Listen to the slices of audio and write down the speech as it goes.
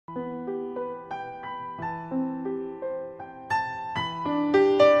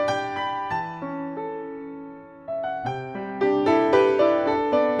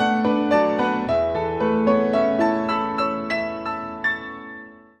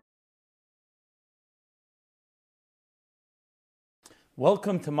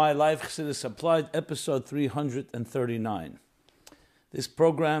Welcome to My Life Chassidus Applied, episode 339. This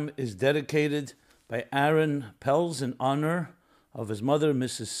program is dedicated by Aaron Pels in honor of his mother,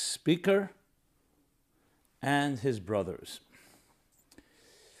 Mrs. Speaker, and his brothers.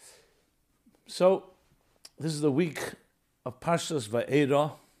 So, this is the week of Parshas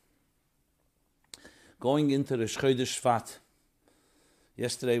Va'era, going into the Chodesh Shvat.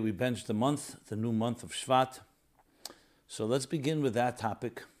 Yesterday we benched the month, the new month of Shvat. So let's begin with that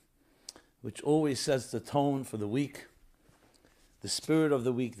topic, which always sets the tone for the week, the spirit of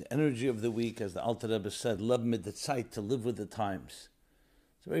the week, the energy of the week, as the Alter Rebbe said, "Lev mit der Zeit," to live with the times.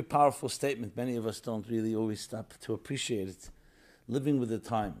 It's a very powerful statement. Many of us don't really always stop to appreciate it. Living with the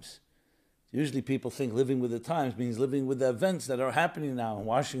times. Usually people think living with the times means living with the events that are happening now in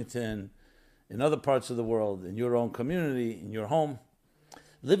Washington, in other parts of the world, in your own community, in your home.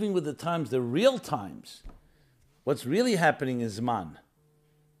 Living with the times, the real times. What's really happening in Zman,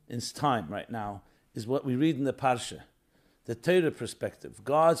 in time right now, is what we read in the Parsha. The Torah perspective,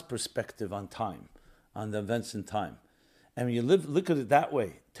 God's perspective on time, on the events in time. And when you look at it that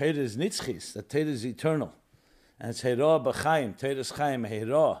way, Torah is nitzchis, that Torah is eternal. And it's Hera b'chaim, Torah is chaim,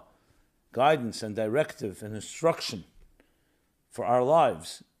 Hera, guidance and directive and instruction for our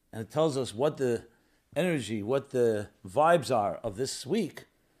lives. And it tells us what the energy, what the vibes are of this week.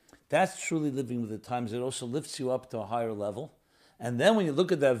 That's truly living with the times. It also lifts you up to a higher level. And then when you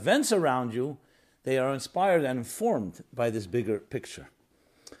look at the events around you, they are inspired and informed by this bigger picture.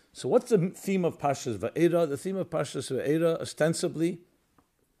 So what's the theme of Parshas Va'era? The theme of Parshas Va'era, ostensibly,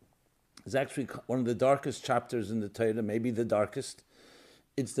 is actually one of the darkest chapters in the Torah, maybe the darkest.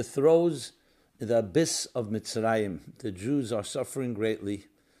 It's the throes, the abyss of Mitzrayim. The Jews are suffering greatly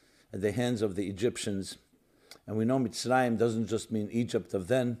at the hands of the Egyptians. And we know Mitzrayim doesn't just mean Egypt of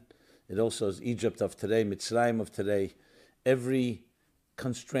then. It also is Egypt of today, Mitzrayim of today. Every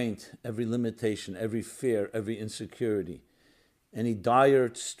constraint, every limitation, every fear, every insecurity, any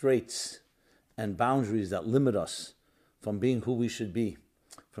dire straits and boundaries that limit us from being who we should be,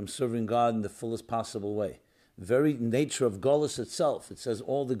 from serving God in the fullest possible way. The very nature of Golus itself, it says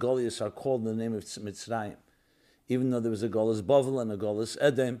all the Goliaths are called in the name of Mitzrayim. Even though there was a Golus Bavel and a Golus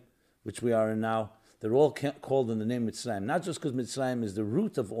Edom, which we are in now, they're all called in the name Mitzrayim. Not just because Mitzrayim is the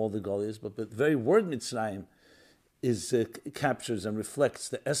root of all the Goliaths, but the very word Mitzrayim captures and reflects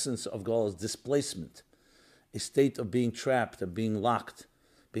the essence of Golus, displacement, a state of being trapped, of being locked,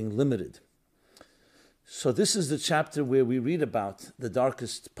 being limited. So this is the chapter where we read about the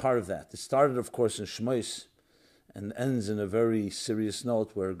darkest part of that. It started, of course, in Shmos and ends in a very serious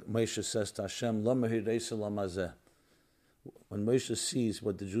note where Moshe says to Hashem, "Lo mehirei lo mazeh." When Moshe sees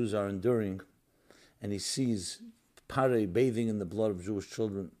what the Jews are enduring, and he sees Parei bathing in the blood of Jewish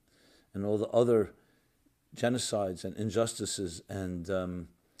children and all the other genocides and injustices and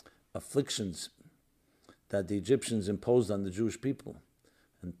afflictions that the Egyptians imposed on the Jewish people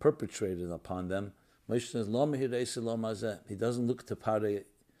and perpetrated upon them, Moshe says, "Lo mehirei lo mazeh." He doesn't look to Parei,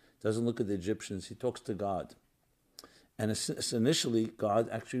 doesn't look at the Egyptians, he talks to God. And initially, God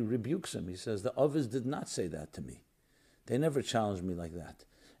actually rebukes him. He says, "The others did not say that to me. They never challenged me like that."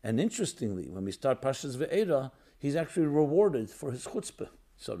 And interestingly, when we start Parshas Va'era, he's actually rewarded for his chutzpah,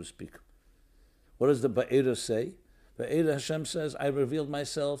 so to speak. What does the Va'era say? Va'era, Hashem says, "I revealed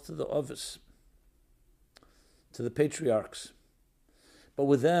myself to the others, to the patriarchs. But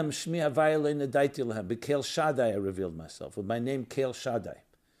with them, Shmi Havai Eloi Nadaiti Lehem, B'Kel Shaddai I revealed myself, with my name Kel Shaddai,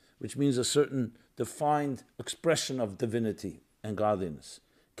 which means a certain defined expression of divinity and godliness.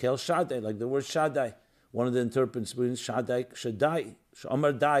 Kel Shaddai, like the word Shaddai. One of the interpretations means Shaddai,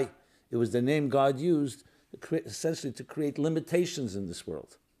 Shomar Dai. It was the name God used essentially to create limitations in this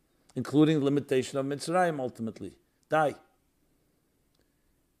world, including the limitation of Mitzrayim ultimately. Dai.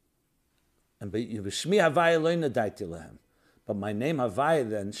 And Shmi Havai Eloi Nadaiti Lehem. But my name Havai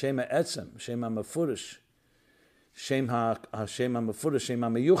then, Shema Etzem, Shema Mefurish, Shema Mefurish, Shema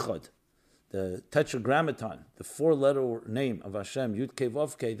Meyuchad, the tetragrammaton, the four-letter name of Hashem, Yud Kei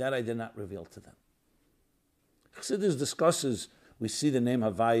Vav Kei, that I did not reveal to them. Chassidus discusses, we see the name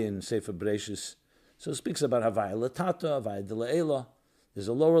Havai in Sefer Bereshis. So it speaks about Havai Latata, Havai Dela'ela. There's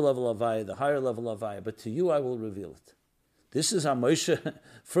a lower level Havai, the higher level Havai, but to you I will reveal it. This is how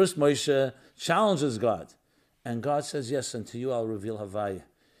first Moshe challenges God. And God says, yes, and to you I'll reveal Havai.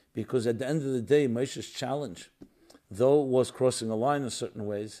 Because at the end of the day, Moshe's challenge, though it was crossing a line in certain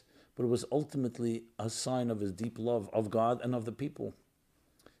ways, but it was ultimately a sign of his deep love of God and of the people,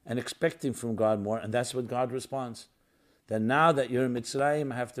 and expecting from God more, and that's what God responds. Then now that you're in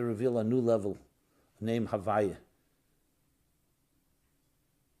Mitzrayim, I have to reveal a new level, a name Havaya.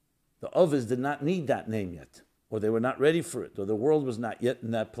 The others did not need that name yet. or they were not ready for it, or the world was not yet in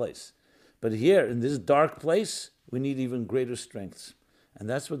that place. But here, in this dark place, we need even greater strengths. And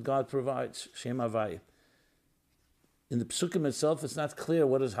that's what God provides, Shem Havaya. In the Psukim itself, it's not clear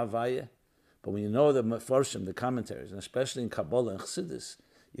what is Havaya, but when you know the Mefarshim, the commentaries, and especially in Kabbalah and Chassidus,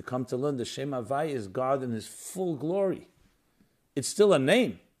 you come to learn the Shem Havaya is God in His full glory. It's still a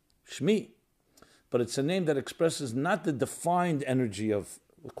name, Shmi, but it's a name that expresses not the defined energy of,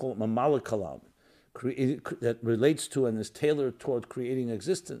 we call it Mamala Kalam, that relates to and is tailored toward creating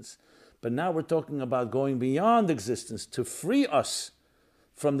existence. But now we're talking about going beyond existence to free us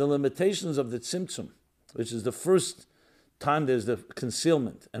from the limitations of the Tzimtzum, which is the first time there's the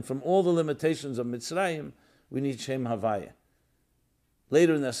concealment. And from all the limitations of Mitzrayim, we need Shem Havaya.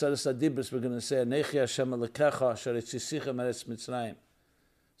 Later in the Aseres HaDibros, we're going to say, Anechi Hashem Elokecha Asher Etzisichem Eretz Mitzrayim.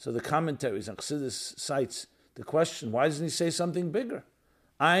 So the commentaries on Chassidus cites the question, why doesn't he say something bigger?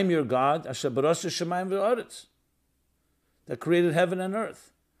 I am your God, Asher Barasha Shemayim V'Aretz, that created heaven and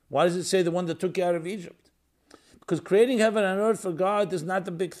earth. Why does it say the one that took you out of Egypt? Because creating heaven and earth for God is not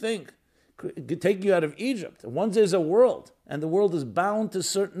the big thing. Take you out of Egypt. Once there's a world, and the world is bound to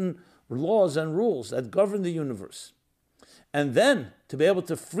certain laws and rules that govern the universe. And then to be able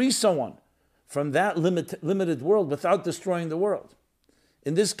to free someone from that limited world without destroying the world.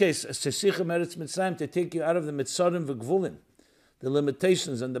 In this case, Shesichem Eretz Mitzrayim, to take you out of the Mitzarim V'Gvulin, the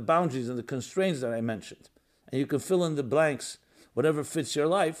limitations and the boundaries and the constraints that I mentioned. And you can fill in the blanks, whatever fits your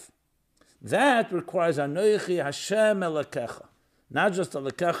life. That requires Anoichi Hashem Elokecha. Not just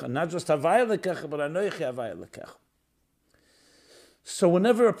Elokecha, not just Havaya Elokecha, but Anoichi Havaya Elokecha. So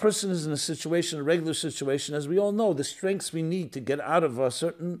whenever a person is in a situation, a regular situation, as we all know, the strengths we need to get out of a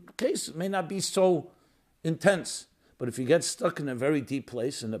certain case may not be so intense. But if you get stuck in a very deep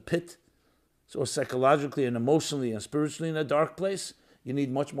place, in a pit, or psychologically and emotionally and spiritually in a dark place, you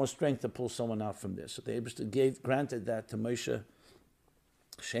need much more strength to pull someone out from there. So the Eibishter granted that to Moshe,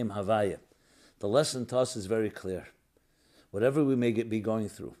 Shem Havaya. The lesson to us is very clear. Whatever we may be going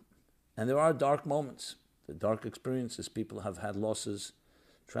through, and there are dark moments, the dark experiences, people have had losses,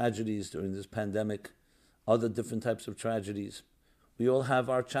 tragedies during this pandemic, other different types of tragedies. We all have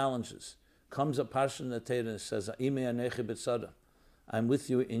our challenges. Comes a parsha in the Torah and says, I'm with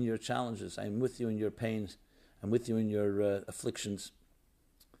you in your challenges, I'm with you in your pains, I'm with you in your afflictions.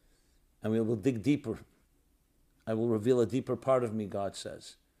 And we will dig deeper. I will reveal a deeper part of me, God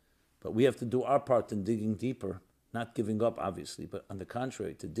says. But we have to do our part in digging deeper, not giving up, obviously, but on the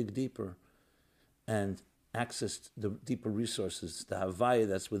contrary, to dig deeper and access the deeper resources, the Havaya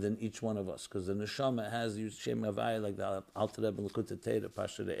that's within each one of us. Because the Neshama has the Shem Havaya, like the Alter Rebbe L'Kutei Torah,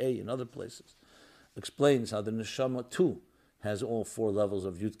 Pasha Re'eh, and other places, explains how the Neshama too has all four levels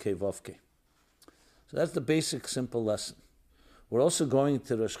of Yud Kei Vav Kei. So that's the basic, simple lesson. We're also going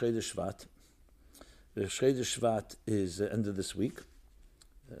to Rosh Chodesh Shvat. Rosh Chodesh Shvat is the end of this week.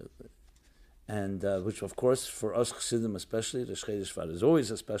 And which, of course, for us Chassidim especially, Rosh Chodesh Shvat is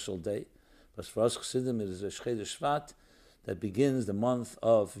always a special day. But for us Chassidim, it is Rosh Chodesh Shvat that begins the month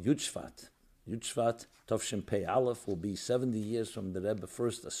of Yud Shvat. Yud Shvat, Tovshin Pei Aleph, will be 70 years from the Rebbe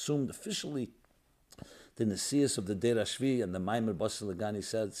first assumed officially the Nesius of the Deir HaShvi, and the Maimer Basel Lagani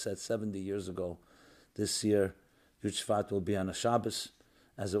said 70 years ago. This year, Yud Shvat will be on a Shabbos,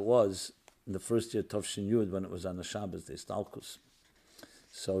 as it was in the first year Tovshin Yud when it was on a Shabbos, the Stalkus.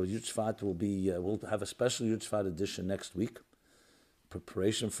 So Yud Shvat will be, we'll have a special Yud Shvat edition next week.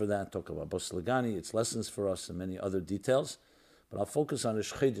 Preparation for that, talk about Bas Lagani, its lessons for us, and many other details. But I'll focus on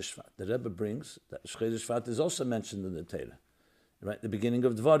Rosh Chodesh Shvat. The Rebbe brings that Rosh Chodesh Shvat is also mentioned in the Torah, right? The beginning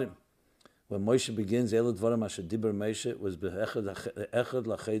of Dvarim, when Moshe begins, Elu Dvarim Asher Diber Moshe was Be'echad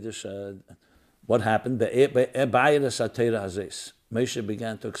LaChodesh. What happened? Be'ebayres HaTorah Hazes. Moshe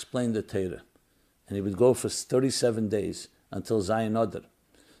began to explain the Torah, and he would go for 37 days until Zayin Adar,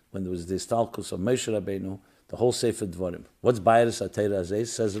 when there was the Stalkus of Moshe Rabbeinu, the whole Sefer Dvarim. What's Bayres HaTorah Hazes?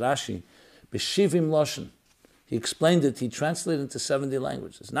 Says Rashi, B'shivim Lashon. He explained it, he translated it into 70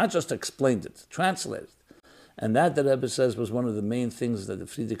 languages. Not just explained it, translated it. And that, the Rebbe says, was one of the main things that the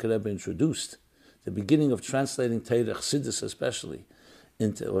Frierdiker Rebbe introduced. The beginning of translating Torah, Chassidus especially,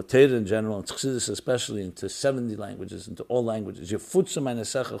 or Torah in general, and Chassidus especially, into 70 languages, into all languages. Yefutza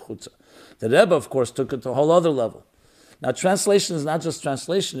meinesecha chutza. The Rebbe, of course, took it to a whole other level. Now, translation is not just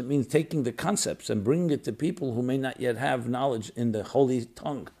translation, it means taking the concepts and bringing it to people who may not yet have knowledge in the holy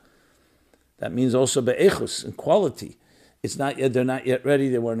tongue. That means also be'echus, in quality. It's not yet, they're not yet ready,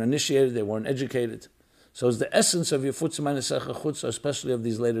 they weren't initiated, they weren't educated. So it's the essence of Yefutza meinesecha chutza, especially of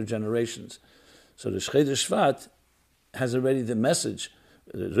these later generations. So the Chodesh Shvat has already the message.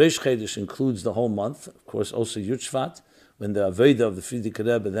 Reish Chodesh includes the whole month, of course also Yud Shvat, when the Aveda of the Frierdiker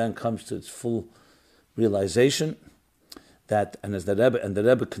Rebbe then comes to its full realization that, and as the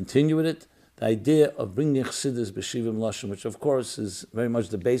Rebbe continued with it, the idea of bringing Chassidus b'shivim lashon, which of course is very much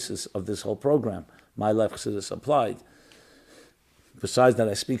the basis of this whole program, My Life Chassidus Applied. Besides that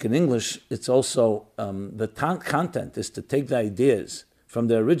I speak in English, it's also, the content is to take the ideas from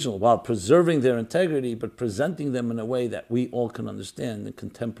the original while preserving their integrity, but presenting them in a way that we all can understand in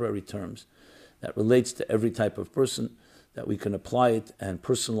contemporary terms, that relates to every type of person, that we can apply it and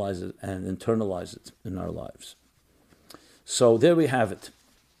personalize it and internalize it in our lives. So there we have it.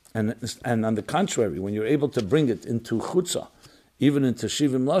 And on the contrary, when you're able to bring it into chutzah, even into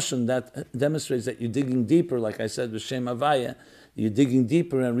shivim lashon, that demonstrates that you're digging deeper, like I said, with Shem Havaya, you're digging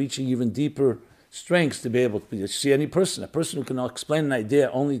deeper and reaching even deeper strengths to be able to see any person. A person who can explain an idea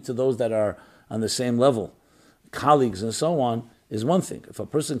only to those that are on the same level, colleagues and so on, is one thing. If a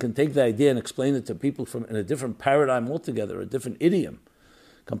person can take the idea and explain it to people from in a different paradigm altogether, a different idiom,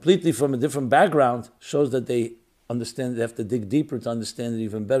 completely from a different background, shows that they understand. They have to dig deeper to understand it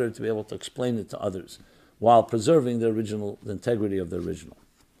even better, to be able to explain it to others, while preserving the integrity of the original.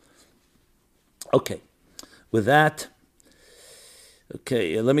 Okay, with that,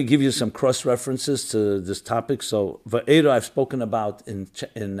 let me give you some cross-references to this topic. So, Va'era I've spoken about in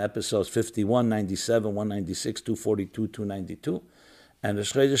episodes 51, 97, 196, 242, 292, and the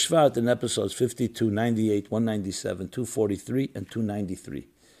Chodesh Shvat in episodes 52, 98, 197, 243, and 293.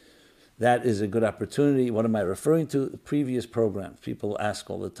 That is a good opportunity. What am I referring to? The previous programs. People ask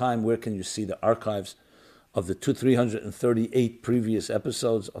all the time, where can you see the archives of the 338 previous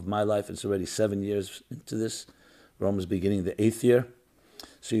episodes of My Life? It's already 7 years into this. We're almost beginning the 8th year.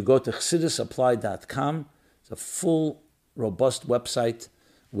 So you go to chassidusapplied.com. It's a full, robust website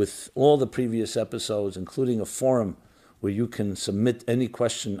with all the previous episodes, including a forum where you can submit any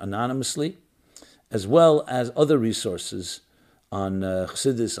question anonymously, as well as other resources on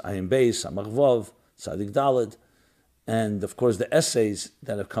Chassidus, Ayin Beis, Samach Vav, Tzadik Daled, and of course the essays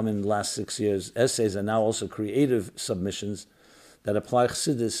that have come in the last 6 years. Essays are now also creative submissions that apply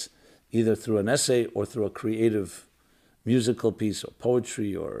Chassidus either through an essay or through a creative musical piece or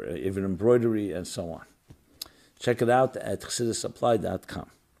poetry or even embroidery and so on. Check it out at chassidusapplied.com.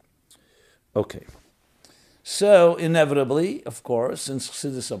 Okay. So inevitably, of course, since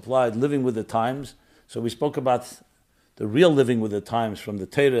Chassidus Applied, living with the times, so we spoke about the real living with the times from the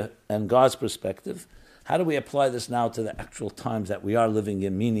Torah and God's perspective. How do we apply this now to the actual times that we are living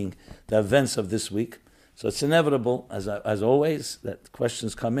in, meaning the events of this week? So it's inevitable, as always, that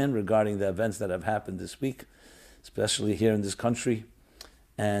questions come in regarding the events that have happened this week, especially here in this country,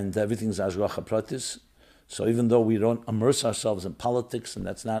 and everything's Ashgacha Pratis. So even though we don't immerse ourselves in politics, and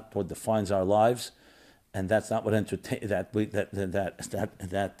that's not what defines our lives, and that's not what I was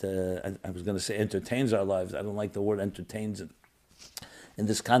going to say entertains our lives. I don't like the word entertains in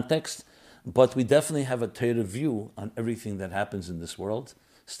this context, but we definitely have a Torah view on everything that happens in this world,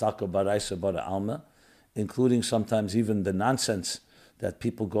 Staka Baraisa Bara Alma, including sometimes even the nonsense that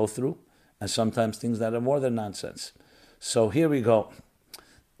people go through, and sometimes things that are more than nonsense. So here we go.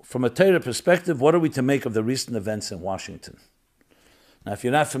 From a Torah perspective, what are we to make of the recent events in Washington? Now, if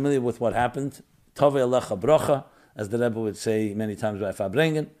you're not familiar with what happened, Tovei Alecha Brocha, as the Rebbe would say many times by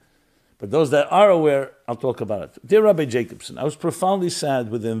Fabrengen, but those that are aware, I'll talk about it. Dear Rabbi Jacobson, I was profoundly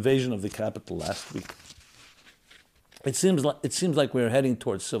sad with the invasion of the capital last week. It seems like we're heading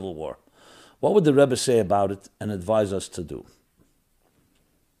towards civil war. What would the Rebbe say about it and advise us to do?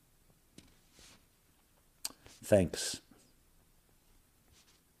 Thanks.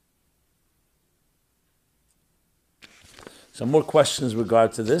 Some more questions with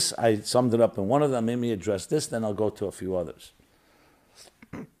regard to this. I summed it up in one of them. Let me address this, then I'll go to a few others.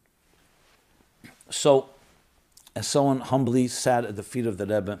 So, as someone humbly sat at the feet of the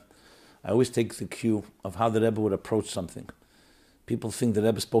Rebbe, I always take the cue of how the Rebbe would approach something. People think the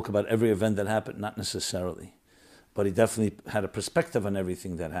Rebbe spoke about every event that happened, not necessarily. But he definitely had a perspective on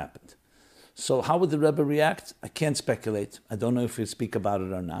everything that happened. So how would the Rebbe react? I can't speculate. I don't know if he'd speak about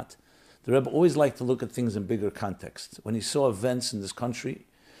it or not. The Rebbe always liked to look at things in bigger context. When he saw events in this country,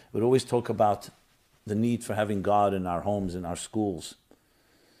 he would always talk about the need for having God in our homes, in our schools.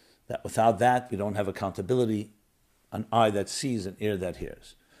 That without that, we don't have accountability, an eye that sees, an ear that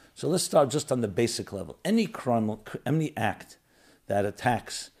hears. So let's start just on the basic level. Any crime, any act that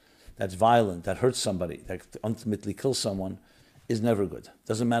attacks, that's violent, that hurts somebody, that ultimately kills someone, is never good.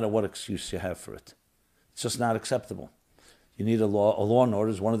 Doesn't matter what excuse you have for it. It's just not acceptable. You need a law. A law and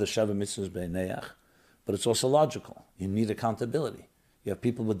order is one of the Sheva Mitzvahs B'neiach, but it's also logical. You need accountability. You have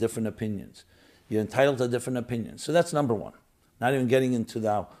people with different opinions. You're entitled to different opinions. So that's number one. Not even getting into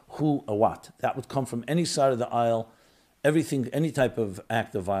the who or what. That would come from any side of the aisle, everything, any type of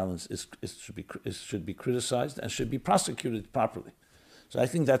act of violence should be criticized and should be prosecuted properly. So I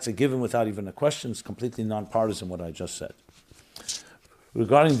think that's a given without even a question. It's completely nonpartisan what I just said.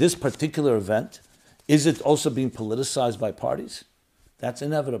 Regarding this particular event, is it also being politicized by parties? That's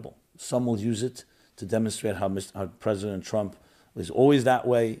inevitable. Some will use it to demonstrate how President Trump was always that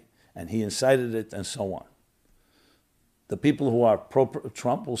way and he incited it and so on. The people who are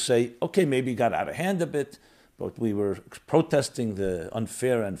pro-Trump will say, okay, maybe he got out of hand a bit, but we were protesting the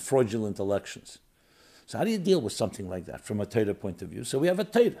unfair and fraudulent elections. So how do you deal with something like that from a Torah point of view? So we have a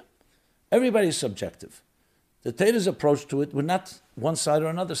Torah. Everybody's subjective. The Torah's approach to it, we're not one side or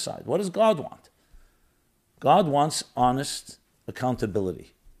another side. What does God want? God wants honest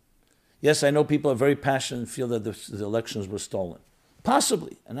accountability. Yes, I know people are very passionate and feel that the elections were stolen.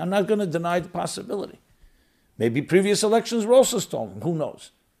 Possibly, and I'm not going to deny the possibility. Maybe previous elections were also stolen. Who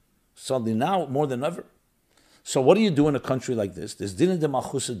knows? Suddenly now, more than ever. So what do you do in a country like this? There's dina de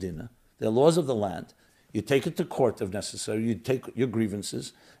malchusa dina. There are laws of the land. You take it to court if necessary. You take your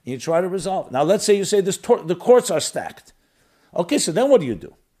grievances and you try to resolve it. Now, let's say you say the courts are stacked. Okay, so then what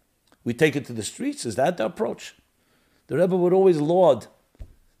do? We take it to the streets? Is that the approach? The Rebbe would always laud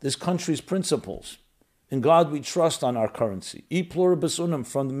this country's principles. In God we trust on our currency. E pluribus unum,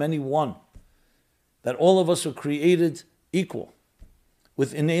 from the many one. That all of us are created equal,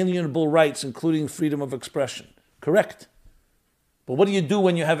 with inalienable rights, including freedom of expression. Correct. But what do you do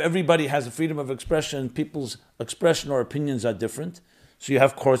when you have everybody has a freedom of expression and people's expression or opinions are different? So you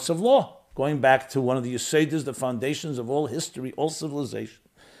have courts of law, going back to one of the Yesodis, the foundations of all history, all civilization,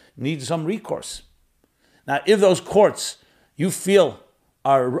 need some recourse. Now, if those courts you feel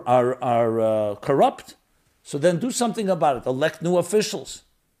are corrupt, so then do something about it. Elect new officials.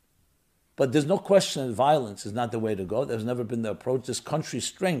 But there's no question that violence is not the way to go. There's never been the approach. This country's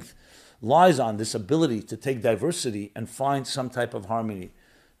strength lies on this ability to take diversity and find some type of harmony,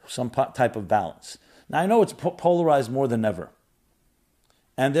 some type of balance. Now, I know it's polarized more than ever.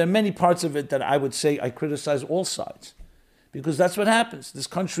 And there are many parts of it that I would say I criticize all sides. Because that's what happens. This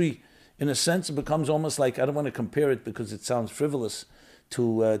country, in a sense, becomes almost like, I don't want to compare it because it sounds frivolous,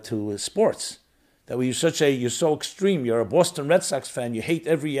 to sports. That you're so extreme. You're a Boston Red Sox fan. You hate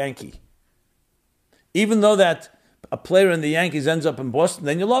every Yankee. Even though that a player in the Yankees ends up in Boston,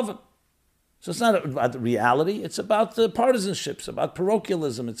 then you love him. So it's not about reality. It's about partisanship. It's about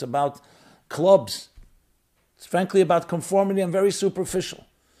parochialism. It's about clubs. It's frankly about conformity and very superficial.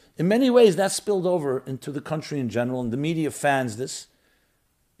 In many ways, that spilled over into the country in general, and the media fans this.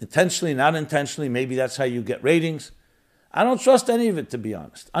 Intentionally, not intentionally, maybe that's how you get ratings. I don't trust any of it, to be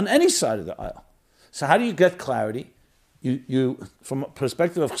honest, on any side of the aisle. So how do you get clarity? You from a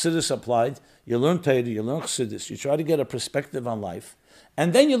perspective of Chassidus applied, you learn Torah, you learn Chassidus, you try to get a perspective on life,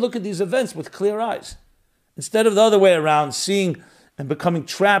 and then you look at these events with clear eyes. Instead of the other way around, seeing and becoming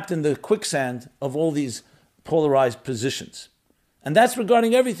trapped in the quicksand of all these polarized positions. And that's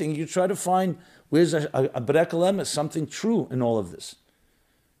regarding everything. You try to find where's a berek emes, something true in all of this.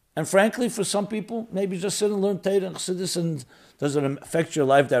 And frankly, for some people, maybe just sit and learn Torah and Chassidus and doesn't affect your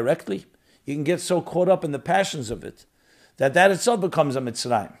life directly. You can get so caught up in the passions of it that itself becomes a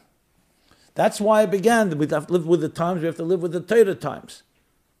Mitzrayim. That's why I began. We have to live with the times. We have to live with the Torah times,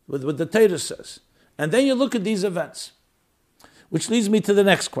 with what the Torah says. And then you look at these events, which leads me to the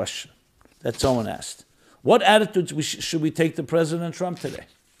next question that someone asked. What attitudes should we take to President Trump today?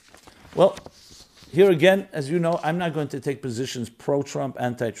 Well, here again, as you know, I'm not going to take positions pro-Trump,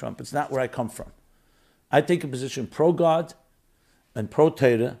 anti-Trump. It's not where I come from. I take a position pro-God and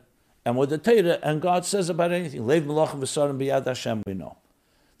pro-Torah, and what the Torah and God says about anything. Leiv melachim v'sarim b'yad Hashem, we know.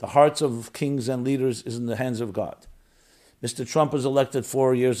 The hearts of kings and leaders is in the hands of God. Mr. Trump was elected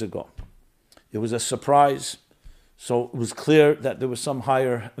 4 years ago. It was a surprise, so it was clear that there was some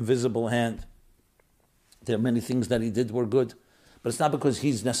higher invisible hand. There are many things that he did were good, but it's not because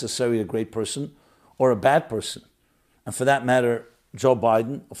he's necessarily a great person or a bad person. And for that matter, Joe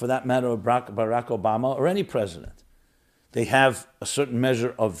Biden, or for that matter, Barack Obama, or any president. They have a certain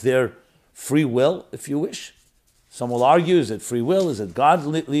measure of their free will, if you wish. Some will argue, is it free will? Is it God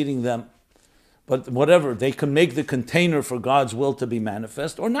leading them? But whatever, they can make the container for God's will to be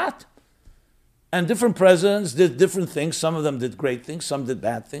manifest or not. And different presidents did different things. Some of them did great things, some did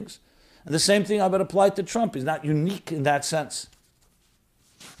bad things. And the same thing I would apply to Trump. He's not unique in that sense.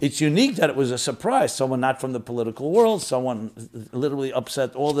 It's unique that it was a surprise. Someone not from the political world, someone literally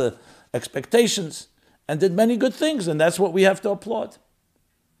upset all the expectations and did many good things, and that's what we have to applaud.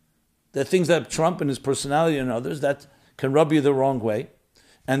 There are things that Trump and his personality and others that can rub you the wrong way,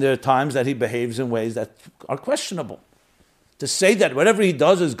 and there are times that he behaves in ways that are questionable. To say that whatever he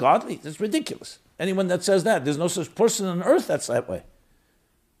does is godly, that's ridiculous. Anyone that says that, there's no such person on earth that's that way.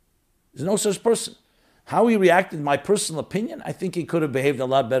 There's no such person. How he reacted, in my personal opinion, I think he could have behaved a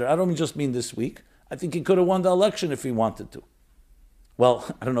lot better. I don't just mean this week. I think he could have won the election if he wanted to. Well,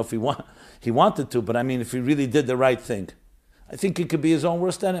 I don't know if he wanted to, but I mean if he really did the right thing. I think he could be his own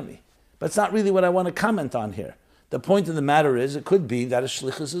worst enemy. But it's not really what I want to comment on here. The point of the matter is, it could be that his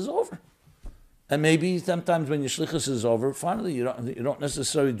shlichus is over. And maybe sometimes when your shlichus is over, finally you don't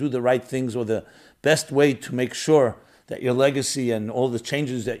necessarily do the right things or the best way to make sure that your legacy and all the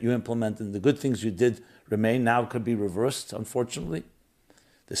changes that you implemented and the good things you did remain. Now it could be reversed, unfortunately.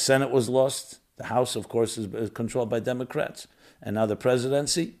 The Senate was lost. The House, of course, is controlled by Democrats. And now the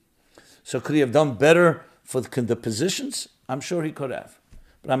presidency. So could he have done better for the positions? I'm sure he could have.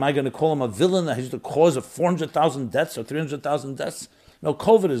 But am I going to call him a villain that he's the cause of 400,000 deaths or 300,000 deaths? No,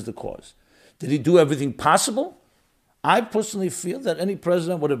 COVID is the cause. Did he do everything possible? I personally feel that any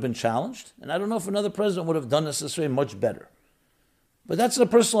president would have been challenged, and I don't know if another president would have done necessarily much better. But that's a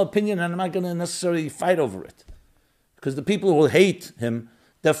personal opinion, and I'm not going to necessarily fight over it. Because the people who hate him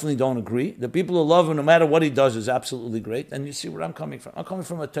definitely don't agree. The people who love him, no matter what he does, is absolutely great. And you see where I'm coming from. I'm coming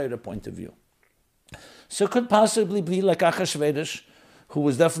from a Torah point of view. So it could possibly be like Achashverosh, who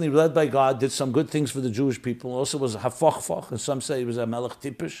was definitely led by God, did some good things for the Jewish people, also was a hafachfach, and some say he was a melech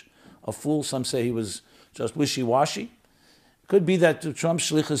tipish, a fool. Some say he was just wishy-washy. Could be that Trump's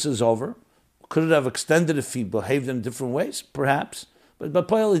shlichus is over. Could it have extended if he behaved in different ways? Perhaps. But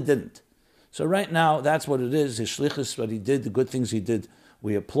Poel, he didn't. So right now, that's what it is. His shlichus, what he did, the good things he did,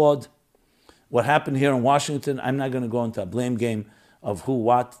 we applaud. What happened here in Washington, I'm not going to go into a blame game of who,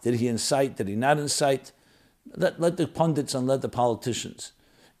 what. Did he incite? Did he not incite? Let the pundits and let the politicians.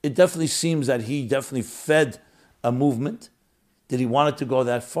 It definitely seems that he definitely fed a movement. Did he want it to go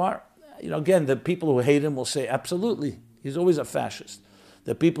that far? Again, the people who hate him will say, absolutely, he's always a fascist.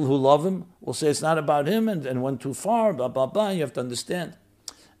 The people who love him will say it's not about him and went too far, blah, blah, blah. You have to understand.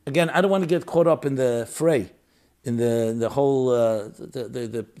 Again, I don't want to get caught up in the fray, in the whole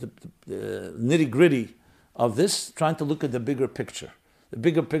the nitty-gritty of this, trying to look at the bigger picture. The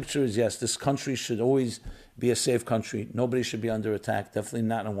bigger picture is, yes, this country should always be a safe country. Nobody should be under attack, definitely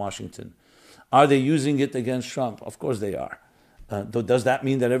not in Washington. Are they using it against Trump? Of course they are. Does that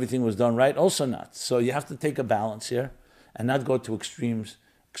mean that everything was done right? Also not. So you have to take a balance here and not go to extremes.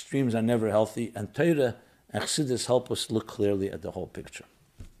 Extremes are never healthy. And Torah and Chassidus help us look clearly at the whole picture.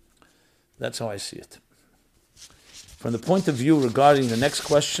 That's how I see it. From the point of view regarding the next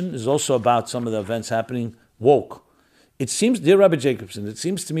question, is also about some of the events happening. Woke. It seems, dear Rabbi Jacobson, it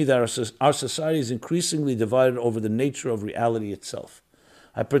seems to me that our society is increasingly divided over the nature of reality itself.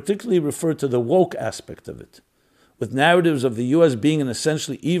 I particularly refer to the woke aspect of it, with narratives of the U.S. being an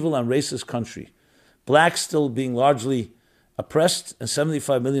essentially evil and racist country, blacks still being largely oppressed, and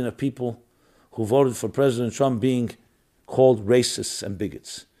 75 million of people who voted for President Trump being called racists and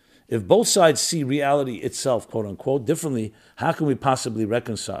bigots. If both sides see reality itself, quote unquote, differently, how can we possibly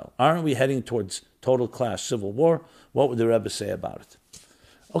reconcile? Aren't we heading towards total class civil war? What would the Rebbe say about it?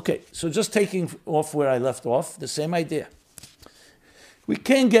 Okay, so just taking off where I left off, the same idea. We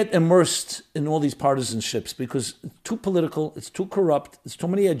can't get immersed in all these partisanships because it's too political, it's too corrupt, there's too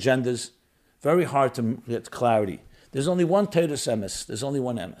many agendas, very hard to get clarity. There's only one Teres Emes, there's only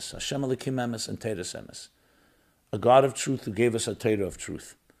one Emes, Hashem Elokim Emes and Teres Emes, a God of truth who gave us a Torah of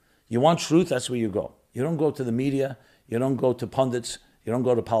truth. You want truth, that's where you go. You don't go to the media, you don't go to pundits, you don't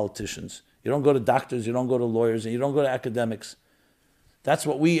go to politicians, you don't go to doctors, you don't go to lawyers, and you don't go to academics. That's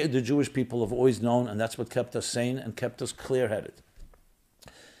what we, the Jewish people, have always known, and that's what kept us sane and kept us clear-headed.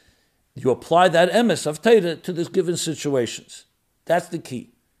 You apply that emes of Torah to these given situations. That's the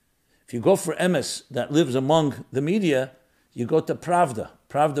key. If you go for emes that lives among the media, you go to Pravda.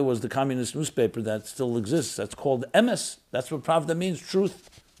 Pravda was the communist newspaper that still exists. That's called emes. That's what Pravda means, truth.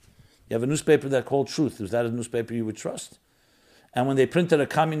 You have a newspaper that's called Truth. Is that a newspaper you would trust? And when they printed a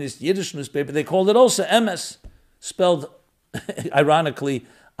communist Yiddish newspaper, they called it also emes, spelled, ironically,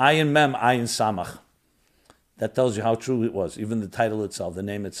 ayin mem, ayin samach. That tells you how true it was, even the title itself, the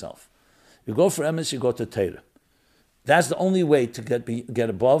name itself. You go for emes, you go to Torah. That's the only way to get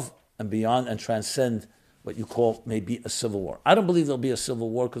above and beyond and transcend what you call maybe a civil war. I don't believe there'll be a civil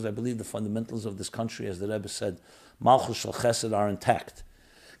war because I believe the fundamentals of this country, as the Rebbe said, Malchus Shel Chesed, are intact.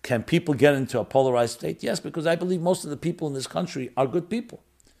 Can people get into a polarized state? Yes, because I believe most of the people in this country are good people.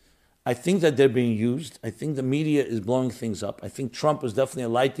 I think that they're being used. I think the media is blowing things up. I think Trump is definitely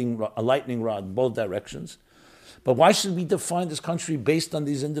a lightning rod in both directions. But why should we define this country based on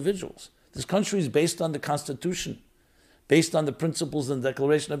these individuals? This country is based on the Constitution, based on the principles and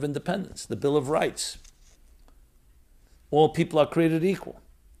Declaration of Independence, the Bill of Rights. All people are created equal.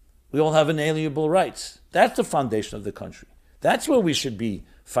 We all have inalienable rights. That's the foundation of the country. That's what we should be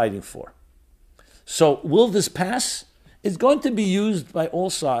fighting for. So will this pass? It's going to be used by all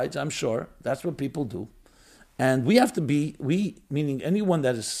sides, I'm sure. That's what people do. And we have to be, meaning anyone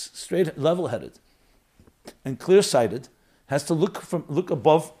that is straight, level-headed and clear-sighted, has to look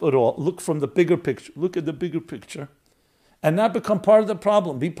above it all, look from the bigger picture, look at the bigger picture, and not become part of the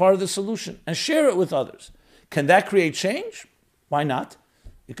problem, be part of the solution, and share it with others. Can that create change? Why not?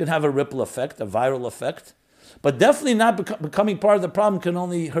 It can have a ripple effect, a viral effect, but definitely not becoming part of the problem can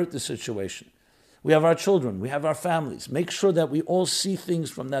only hurt the situation. We have our children, we have our families. Make sure that we all see things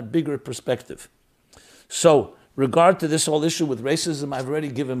from that bigger perspective. So, regard to this whole issue with racism, I've already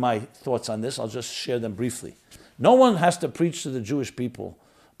given my thoughts on this. I'll just share them briefly. No one has to preach to the Jewish people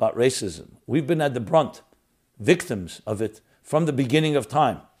about racism. We've been at the brunt, victims of it from the beginning of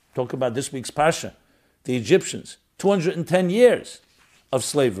time. Talk about this week's Parsha, the Egyptians, 210 years of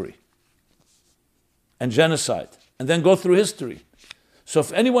slavery and genocide, and then go through history. So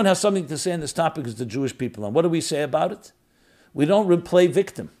if anyone has something to say on this topic, it's the Jewish people. And what do we say about it? We don't play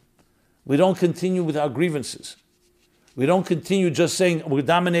victim. We don't continue with our grievances. We don't continue just saying we're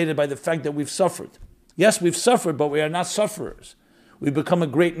dominated by the fact that we've suffered. Yes, we've suffered, but we are not sufferers. We've become a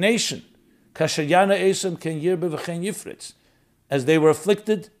great nation. As they were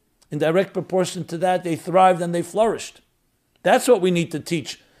afflicted, in direct proportion to that, they thrived and they flourished. That's what we need to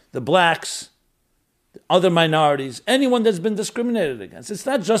teach the blacks, the other minorities, anyone that's been discriminated against. It's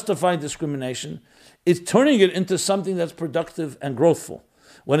not justifying discrimination. It's turning it into something that's productive and growthful.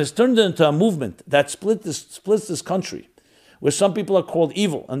 When it's turned into a movement that splits this country, where some people are called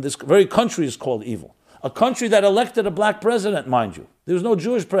evil, and this very country is called evil. A country that elected a black president, mind you. There's no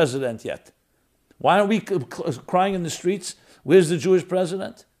Jewish president yet. Why aren't we crying in the streets, where's the Jewish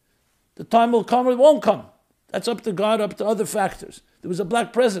president? The time will come or it won't come. That's up to God, up to other factors. There was a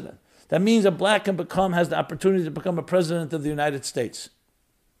black president. That means a black has the opportunity to become a president of the United States.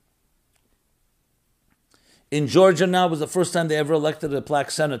 In Georgia now was the first time they ever elected a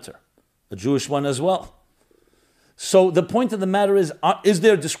black senator, a Jewish one as well. So the point of the matter is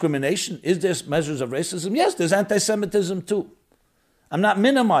there discrimination? Is there measures of racism? Yes, there's anti-Semitism too. I'm not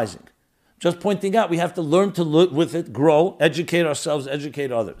minimizing, just pointing out we have to learn to live with it, grow, educate ourselves,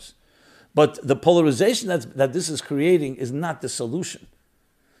 educate others. But the polarization that this is creating is not the solution.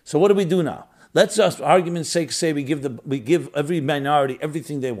 So what do we do now? Let's just, for argument's sake, say we give every minority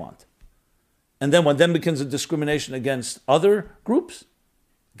everything they want. And then what then becomes a discrimination against other groups,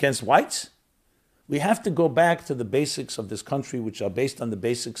 against whites? We have to go back to the basics of this country, which are based on the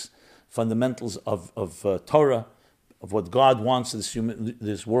basics, fundamentals of Torah, of what God wants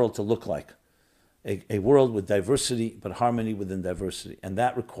this world to look like. A world with diversity, but harmony within diversity. And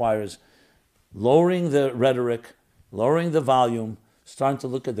that requires lowering the rhetoric, lowering the volume, starting to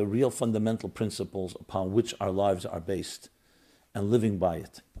look at the real fundamental principles upon which our lives are based, and living by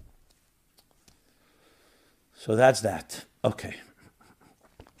it. So that's that. Okay.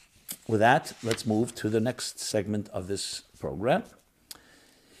 With that, let's move to the next segment of this program.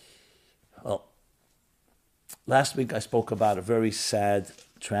 Well, last week I spoke about a very sad,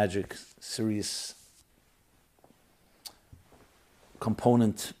 tragic, serious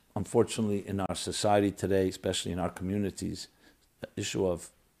component, unfortunately, in our society today, especially in our communities, the issue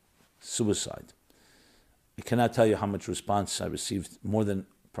of suicide. I cannot tell you how much response I received,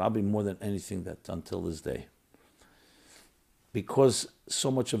 probably more than anything that until this day. Because so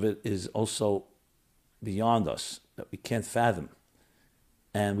much of it is also beyond us that we can't fathom.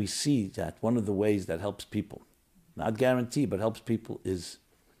 And we see that one of the ways that helps people, not guarantee, but helps people, is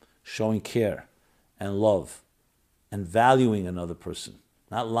showing care and love and valuing another person,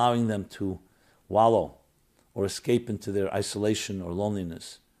 not allowing them to wallow or escape into their isolation or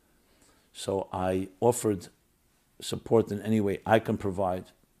loneliness. So I offered support in any way I can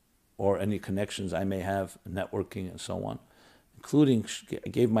provide, or any connections I may have, networking and so on, including I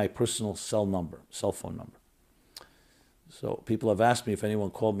gave my personal cell phone number. So people have asked me if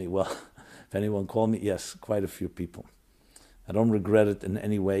anyone called me. Well, if anyone called me, yes, quite a few people. I don't regret it in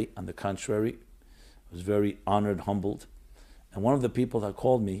any way. On the contrary, I was very honored, humbled. And one of the people that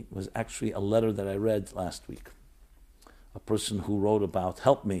called me was actually a letter that I read last week. A person who wrote about,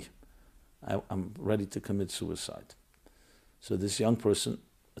 help me, I'm ready to commit suicide. So this young person,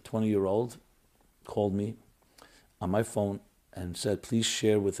 a 20-year-old, called me on my phone and said, please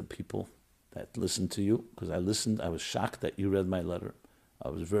share with the people that listened to you, because I listened. I was shocked that you read my letter. I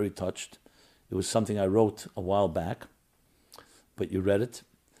was very touched. It was something I wrote a while back, but you read it.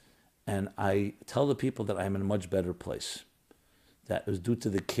 And I tell the people that I'm in a much better place. That was due to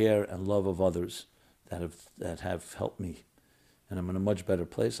the care and love of others that have helped me and I'm in a much better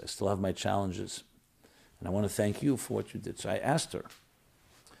place. I still have my challenges. And I want to thank you for what you did. So I asked her,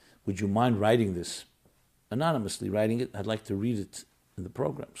 would you mind writing this? Anonymously writing it. I'd like to read it in the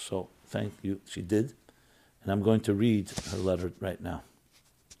program. So thank you. She did. And I'm going to read her letter right now.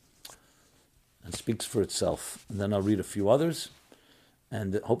 It speaks for itself. And then I'll read a few others.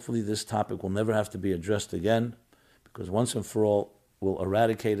 And hopefully this topic will never have to be addressed again, because once and for all, we'll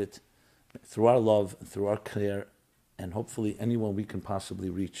eradicate it through our love and through our care, and hopefully anyone we can possibly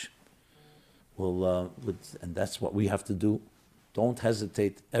reach will, and that's what we have to do. Don't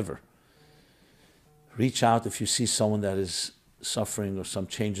hesitate ever. Reach out if you see someone that is suffering or some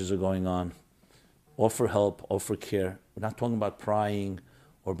changes are going on. Offer help, offer care. We're not talking about prying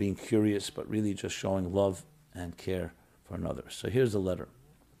or being curious, but really just showing love and care for another. So here's the letter.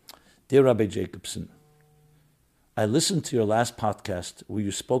 Dear Rabbi Jacobson, I listened to your last podcast where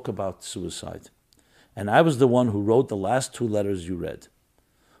you spoke about suicide, and I was the one who wrote the last 2 letters you read.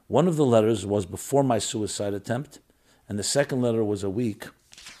 One of the letters was before my suicide attempt, and the second letter was a week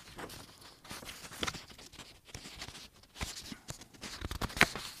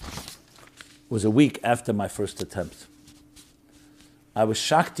after my first attempt. I was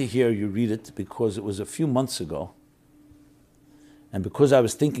shocked to hear you read it because it was a few months ago, and because I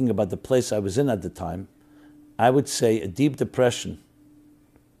was thinking about the place I was in at the time. I would say a deep depression,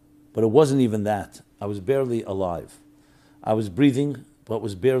 but it wasn't even that. I was barely alive. I was breathing, but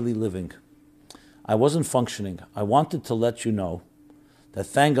was barely living. I wasn't functioning. I wanted to let you know that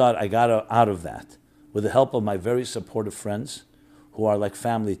thank God I got out of that with the help of my very supportive friends who are like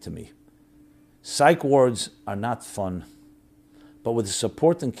family to me. Psych wards are not fun, but with the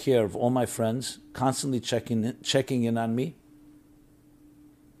support and care of all my friends constantly checking in on me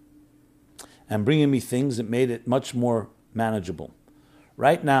and bringing me things that made it much more manageable.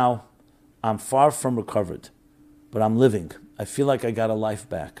 Right now, I'm far from recovered, but I'm living. I feel like I got a life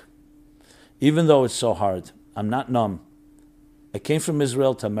back. Even though it's so hard, I'm not numb. I came from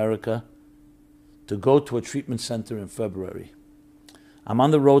Israel to America to go to a treatment center in February. I'm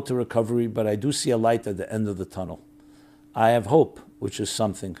on the road to recovery, but I do see a light at the end of the tunnel. I have hope, which is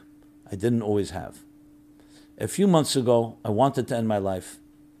something I didn't always have. A few months ago, I wanted to end my life.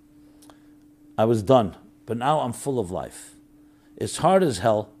 I was done, but now I'm full of life. It's hard as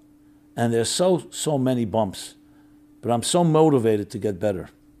hell, and there's so many bumps, but I'm so motivated to get better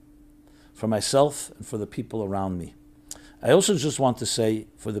for myself and for the people around me. I also just want to say,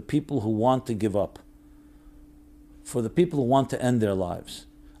 for the people who want to give up, for the people who want to end their lives,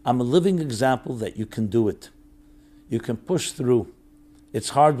 I'm a living example that you can do it. You can push through. It's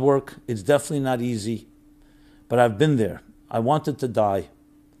hard work. It's definitely not easy, but I've been there. I wanted to die.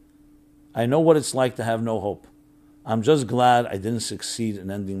 I know what it's like to have no hope. I'm just glad I didn't succeed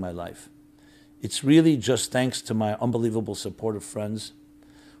in ending my life. It's really just thanks to my unbelievable supportive friends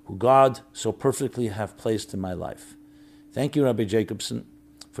who God so perfectly have placed in my life. Thank you, Rabbi Jacobson,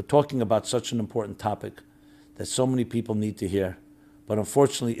 for talking about such an important topic that so many people need to hear, but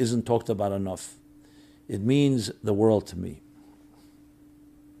unfortunately isn't talked about enough. It means the world to me.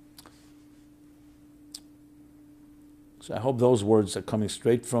 So I hope those words are coming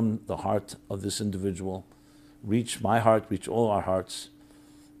straight from the heart of this individual reach my heart, reach all our hearts.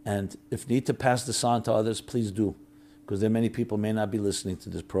 And if need to pass this on to others, please do, because there are many people may not be listening to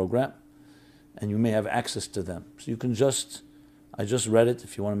this program, and you may have access to them. So you can I just read it.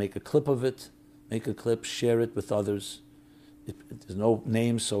 If you want to make a clip of it, make a clip, share it with others. There's no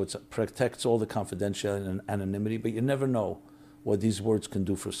names, so it protects all the confidentiality and anonymity, but you never know what these words can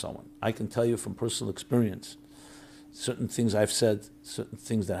do for someone. I can tell you from personal experience, certain things I've said, certain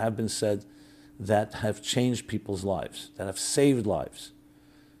things that have been said that have changed people's lives, that have saved lives.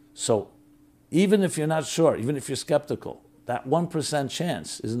 So even if you're not sure, even if you're skeptical, that 1%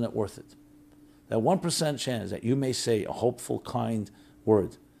 chance, isn't it worth it? That 1% chance that you may say a hopeful, kind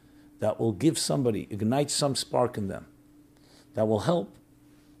word that will give somebody, ignite some spark in them, that will help,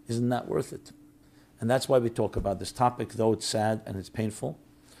 isn't that worth it? And that's why we talk about this topic, though it's sad and it's painful,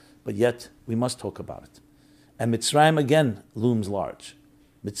 but yet we must talk about it. And Mitzrayim again looms large.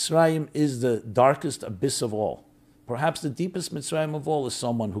 Mitzrayim is the darkest abyss of all. Perhaps the deepest Mitzrayim of all is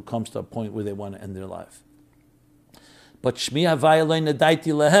someone who comes to a point where they want to end their life. But Shmi Havaya lo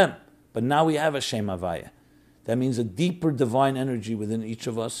nadaiti lehem. But now we have a Shem Havaya. That means a deeper divine energy within each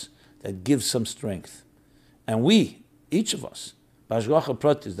of us that gives some strength. And we, each of us, B'hashgacha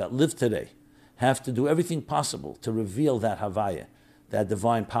Pratis that live today, have to do everything possible to reveal that Havaya, that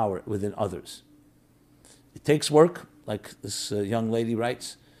divine power within others. It takes work, like this young lady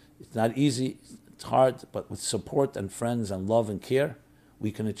writes. It's not easy, it's hard, but with support and friends and love and care,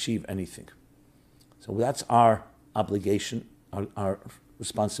 we can achieve anything. So that's our obligation, our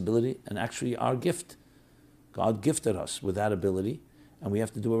responsibility and actually our gift. God gifted us with that ability, and we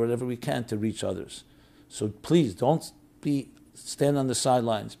have to do whatever we can to reach others. So please don't stand on the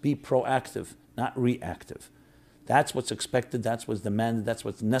sidelines. Be proactive, not reactive. That's what's expected, that's what's demanded, that's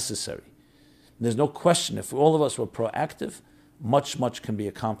what's necessary. And there's no question, if all of us were proactive, much can be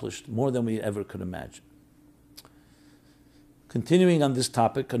accomplished, more than we ever could imagine. Continuing on this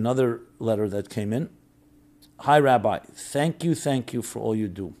topic, another letter that came in. Hi, Rabbi. Thank you for all you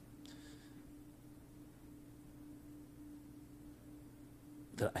do.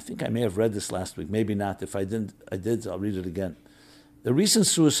 I think I may have read this last week, maybe not. If I did, I'll read it again. The recent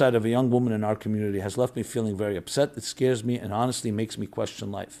suicide of a young woman in our community has left me feeling very upset. It scares me and honestly makes me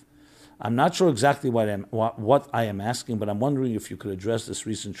question life. I'm not sure exactly what I am asking, but I'm wondering if you could address this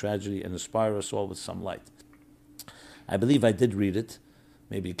recent tragedy and inspire us all with some light. I believe I did read it.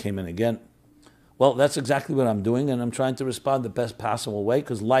 Maybe it came in again. Well, that's exactly what I'm doing, and I'm trying to respond the best possible way,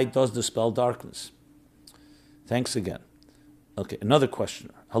 because light does dispel darkness. Thanks again. Okay, another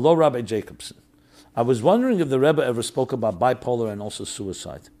questioner. Hello, Rabbi Jacobson. I was wondering if the Rebbe ever spoke about bipolar and also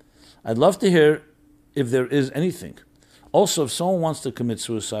suicide. I'd love to hear if there is anything. Also, if someone wants to commit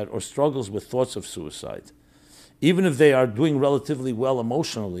suicide or struggles with thoughts of suicide, even if they are doing relatively well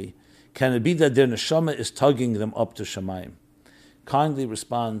emotionally, can it be that their neshama is tugging them up to Shamayim? Kindly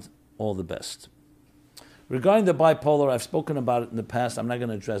respond. All the best. Regarding the bipolar, I've spoken about it in the past. I'm not going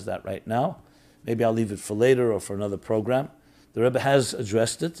to address that right now. Maybe I'll leave it for later or for another program. The Rebbe has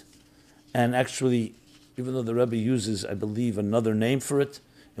addressed it. And actually, even though the Rebbe uses, I believe, another name for it,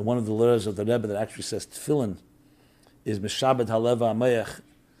 in one of the letters of the Rebbe that actually says tefillin is Meshabed Haleva Amayach,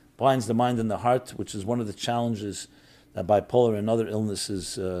 blinds the mind and the heart, which is one of the challenges that bipolar and other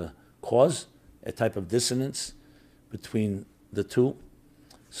illnesses cause, a type of dissonance between the two.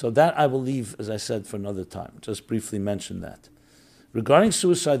 So that I will leave, as I said, for another time. Just briefly mention that. Regarding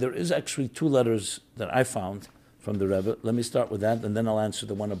suicide, there is actually 2 letters that I found from the Rebbe. Let me start with that, and then I'll answer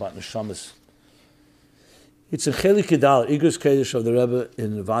the one about Neshamas. It's in Chelik Yudal, Igros Kodesh of the Rebbe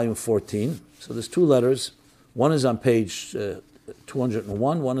in volume 14. So there's 2 letters. One is on page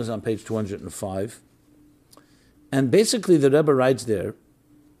 201, one is on page 205. And basically the Rebbe writes there,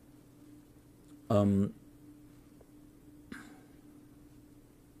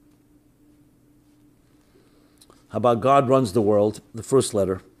 about God runs the world, the first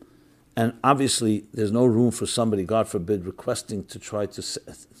letter, and obviously there's no room for somebody, God forbid, requesting to try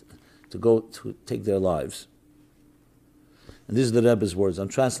to go to take their lives. And these are the Rebbe's words. I'm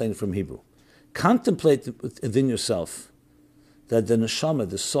translating from Hebrew. Contemplate within yourself that the neshama,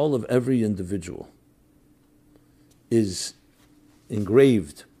 the soul of every individual, is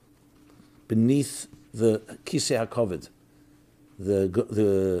engraved beneath the Kisei HaKavod,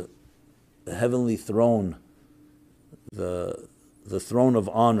 the heavenly throne, the throne of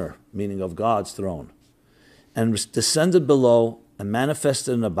honor, meaning of God's throne, and descended below and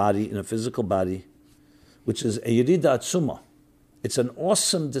manifested in a body, in a physical body, which is a Yerida Atzuma. It's an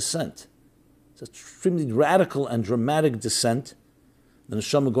awesome descent. It's an extremely radical and dramatic descent. The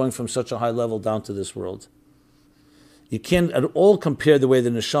neshama going from such a high level down to this world. You can't at all compare the way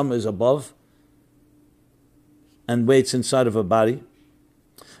the neshama is above and waits inside of a body.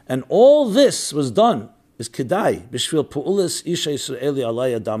 And all this was done is kedai b'shvil pu'ulas isha Yisraeli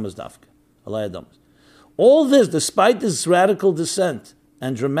alay adamas dafka, alay adamas. All this, despite this radical descent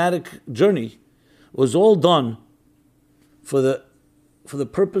and dramatic journey, was all done for the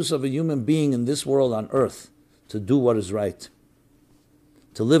purpose of a human being in this world on earth to do what is right,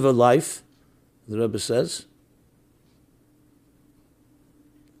 to live a life, the Rebbe says,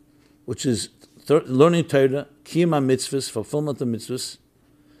 which is learning Torah, kiyum mitzvahs, fulfillment of mitzvahs.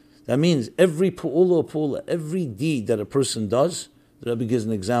 That means every pu'ula, every deed that a person does, the Rebbe gives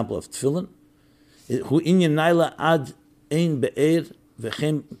an example of tefillin, hu inyan naila ad ein be'er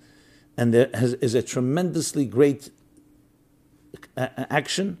v'chem, and there is a tremendously great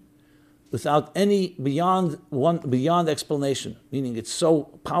action without any beyond explanation, meaning it's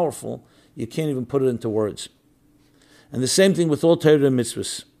so powerful you can't even put it into words. And the same thing with all Torah and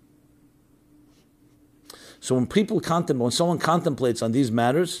mitzvahs. So when someone contemplates on these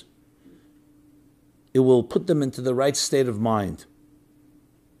matters, it will put them into the right state of mind.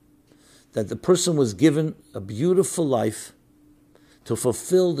 That the person was given a beautiful life to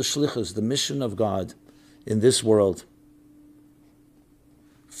fulfill the shlichus, the mission of God in this world,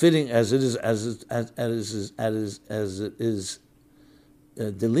 fitting as it is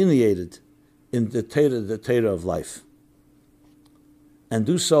delineated in the Torah of life, and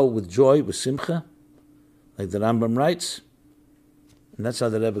do so with joy, with simcha, like the Rambam writes, and that's how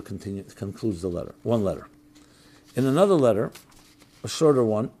the Rebbe concludes the letter. One letter. In another letter, a shorter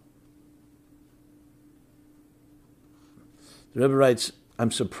one, the Rebbe writes,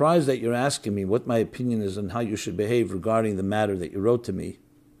 I'm surprised that you're asking me what my opinion is on how you should behave regarding the matter that you wrote to me,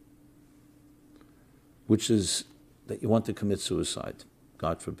 which is that you want to commit suicide.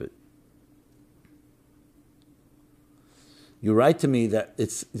 God forbid. You write to me that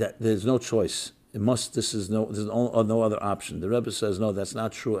there's no choice. There's no other option. The Rebbe says, no, that's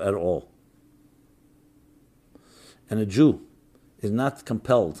not true at all. And a Jew is not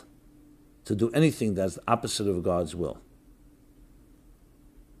compelled to do anything that's the opposite of God's will.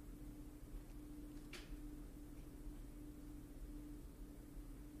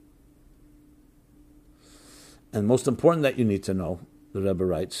 And most important that you need to know, the Rebbe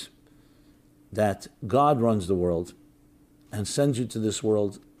writes, that God runs the world and sends you to this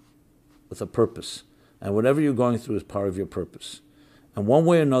world with a purpose. And whatever you're going through is part of your purpose. And one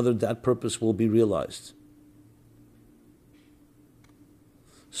way or another, that purpose will be realized.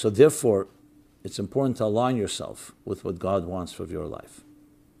 So therefore, it's important to align yourself with what God wants for your life.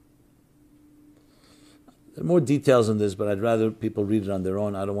 There are more details in this, but I'd rather people read it on their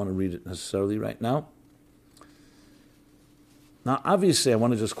own. I don't want to read it necessarily right now. Now, obviously, I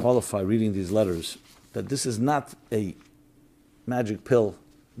want to just qualify reading these letters that this is not a magic pill.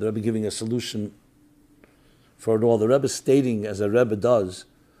 The Rebbe giving a solution for it all. The Rebbe stating, as a Rebbe does,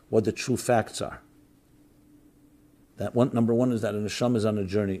 what the true facts are. That one, number one is that an neshama is on a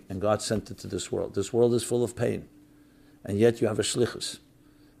journey, and God sent it to this world. This world is full of pain, and yet you have a shlichus,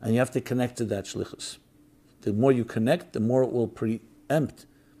 and you have to connect to that shlichus. The more you connect, the more it will preempt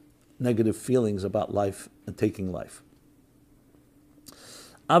negative feelings about life and taking life.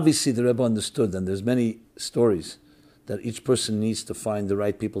 Obviously, the Rebbe understood, and there's many stories that each person needs to find the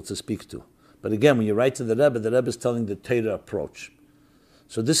right people to speak to. But again, when you write to the Rebbe is telling the Torah approach.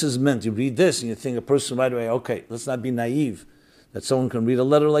 So this is meant, you read this and you think a person right away, okay, let's not be naive that someone can read a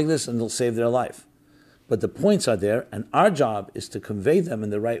letter like this and it'll save their life. But the points are there, and our job is to convey them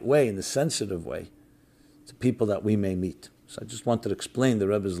in the right way, in the sensitive way, to people that we may meet. So I just wanted to explain the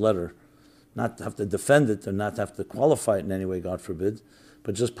Rebbe's letter, not to have to defend it or not to have to qualify it in any way, God forbid,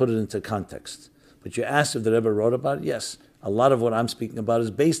 but just put it into context. But you asked if the Rebbe wrote about it? Yes. A lot of what I'm speaking about is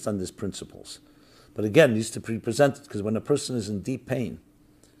based on these principles. But again, it needs to be presented, because when a person is in deep pain,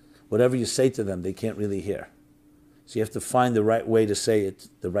 whatever you say to them, they can't really hear. So you have to find the right way to say it,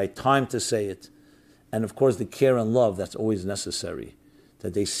 the right time to say it, and of course the care and love that's always necessary,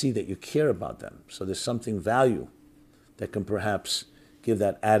 that they see that you care about them. So there's something value that can perhaps give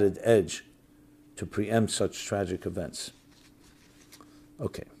that added edge to preempt such tragic events.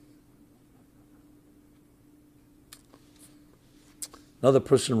 Okay. Another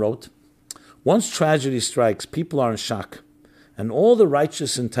person wrote, once tragedy strikes, people are in shock, and all the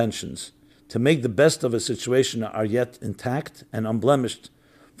righteous intentions to make the best of a situation are yet intact and unblemished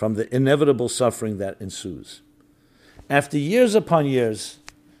from the inevitable suffering that ensues. After years upon years,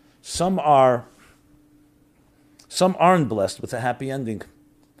 some aren't blessed with a happy ending.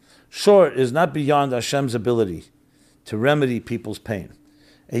 Sure, it is not beyond Hashem's ability to remedy people's pain.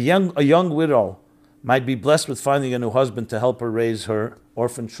 A young widow might be blessed with finding a new husband to help her raise her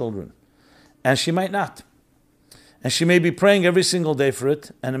orphan children. And she might not. And she may be praying every single day for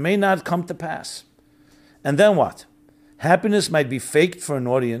it, and it may not come to pass. And then what? Happiness might be faked for an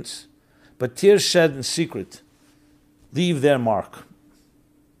audience, but tears shed in secret leave their mark,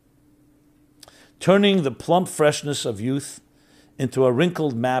 turning the plump freshness of youth into a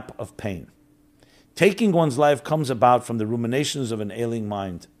wrinkled map of pain. Taking one's life comes about from the ruminations of an ailing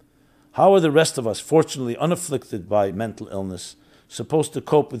mind. How are the rest of us, fortunately unafflicted by mental illness, supposed to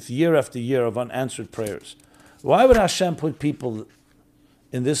cope with year after year of unanswered prayers? Why would Hashem put people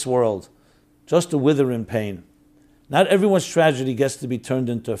in this world just to wither in pain? Not everyone's tragedy gets to be turned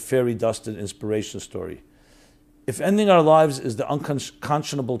into a fairy-dusted inspiration story. If ending our lives is the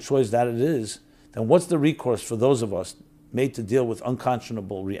unconscionable choice that it is, then what's the recourse for those of us made to deal with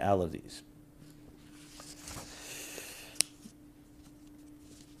unconscionable realities?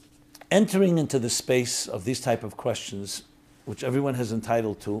 Entering into the space of these type of questions, which everyone has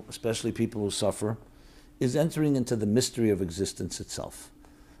entitled to, especially people who suffer, is entering into the mystery of existence itself.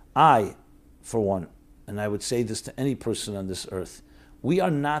 I, for one, and I would say this to any person on this earth, we are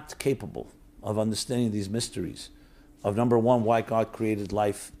not capable of understanding these mysteries of, number one, why God created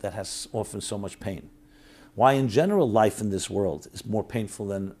life that has often so much pain. Why, in general, life in this world is more painful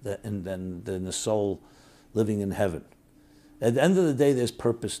than the soul living in heaven. At the end of the day, there's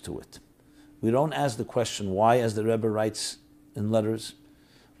purpose to it. We don't ask the question why, as the Rebbe writes in letters.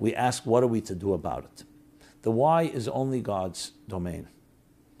 We ask, what are we to do about it? The why is only God's domain.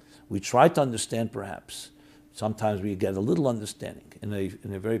 We try to understand, perhaps, Sometimes we get a little understanding. In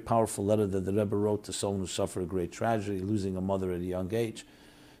a very powerful letter that the Rebbe wrote to someone who suffered a great tragedy, losing a mother at a young age,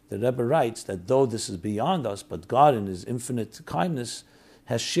 the Rebbe writes that though this is beyond us, but God in His infinite kindness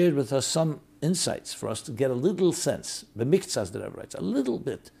has shared with us some insights for us to get a little sense, b'miktzas, the Rebbe writes, a little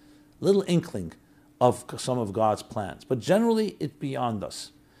bit, little inkling of some of God's plans. But generally, it's beyond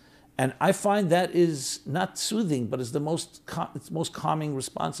us. And I find that is not soothing, but it's the most calming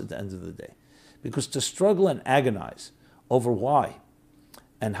response at the end of the day. Because to struggle and agonize over why,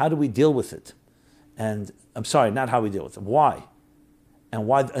 and how do we deal with it, and I'm sorry, not how we deal with it, why, and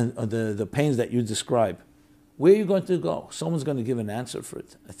why the pains that you describe, where are you going to go? Someone's going to give an answer for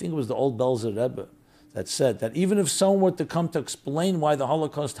it. I think it was the old Belzer Rebbe that said that even if someone were to come to explain why the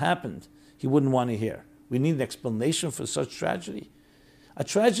Holocaust happened, he wouldn't want to hear. We need an explanation for such tragedy. A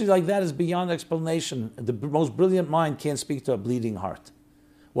tragedy like that is beyond explanation. The most brilliant mind can't speak to a bleeding heart.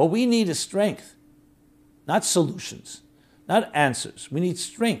 What we need is strength, not solutions, not answers. We need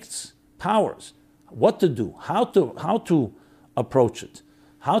strengths, powers, what to do, how to approach it,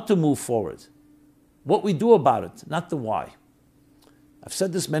 how to move forward, what we do about it, not the why. I've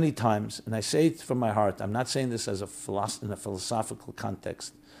said this many times, and I say it from my heart. I'm not saying this as in a philosophical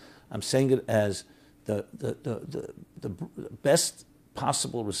context. I'm saying it as the best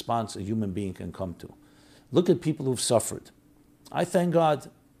possible response a human being can come to. Look at people who've suffered. I thank God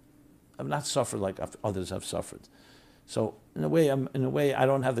I've not suffered like others have suffered. So in a way, I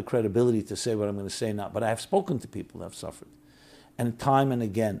don't have the credibility to say what I'm going to say now, but I have spoken to people who have suffered. And time and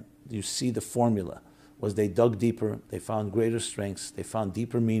again, you see the formula was they dug deeper, they found greater strengths, they found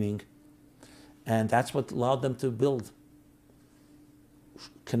deeper meaning, and that's what allowed them to build.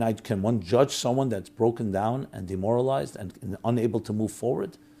 Can one judge someone that's broken down and demoralized and unable to move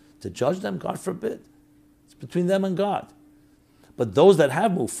forward? To judge them? God forbid. It's between them and God. But those that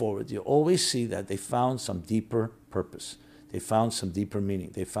have moved forward, you always see that they found some deeper purpose. They found some deeper meaning.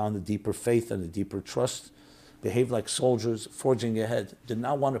 They found a deeper faith and a deeper trust. Behaved like soldiers, forging ahead. Did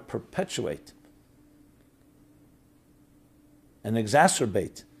not want to perpetuate and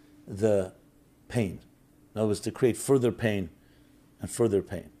exacerbate the pain. In other words, to create further pain and further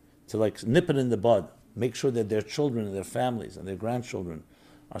pain. To like nip it in the bud. Make sure that their children and their families and their grandchildren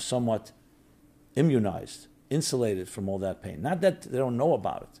are somewhat immunized, insulated from all that pain. Not that they don't know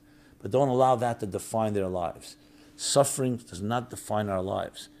about it, but don't allow that to define their lives. Suffering does not define our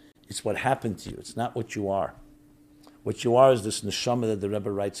lives. It's what happened to you. It's not what you are. What you are is this neshama that the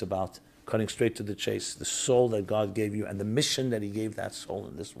Rebbe writes about, cutting straight to the chase, the soul that God gave you and the mission that He gave that soul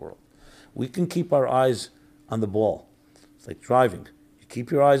in this world. We can keep our eyes on the ball. It's like driving. You keep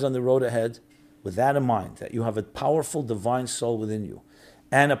your eyes on the road ahead with that in mind, that you have a powerful divine soul within you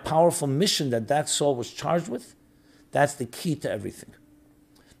and a powerful mission that soul was charged with. That's the key to everything.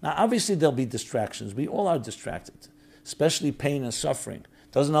 Now, obviously, there'll be distractions. We all are distracted, especially pain and suffering.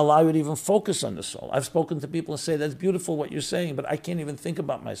 Doesn't allow you to even focus on the soul. I've spoken to people and say, that's beautiful what you're saying, but I can't even think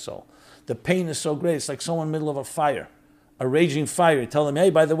about my soul. The pain is so great. It's like someone in the middle of a fire, a raging fire. You tell them, hey,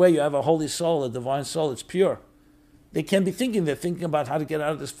 by the way, you have a holy soul, a divine soul. It's pure. They can't be thinking. They're thinking about how to get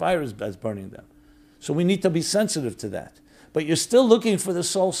out of this fire that's burning them. So we need to be sensitive to that. But you're still looking for the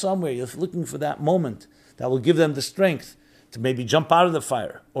soul somewhere. You're looking for that moment that will give them the strength to maybe jump out of the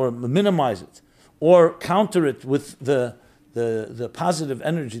fire or minimize it or counter it with the positive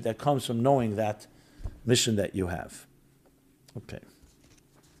energy that comes from knowing that mission that you have. Okay.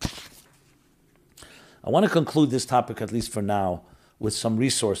 I want to conclude this topic, at least for now, with some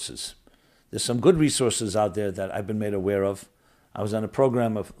resources. There's some good resources out there that I've been made aware of. I was on a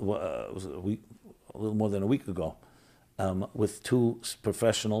program a little more than a week ago with two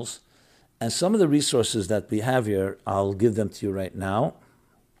professionals. And some of the resources that we have here, I'll give them to you right now.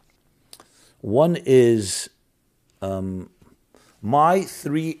 One is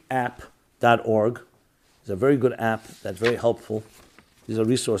my3app.org. It's a very good app that's very helpful. These are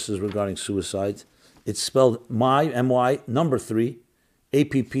resources regarding suicide. It's spelled number 3,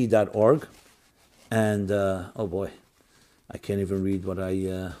 app.org. And, oh boy, I can't even read what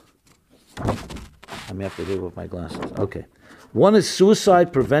I may have to do with my glasses. Okay. One is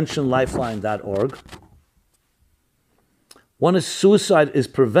suicidepreventionlifeline.org. One is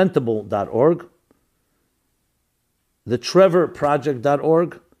suicideispreventable.org.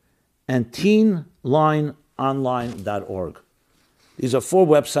 thetrevorproject.org. and teenlineonline.org. These are 4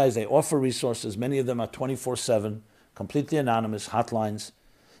 websites. They offer resources. Many of them are 24/7, completely anonymous, hotlines.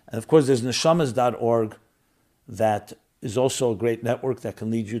 And of course, there's neshamas.org that is also a great network that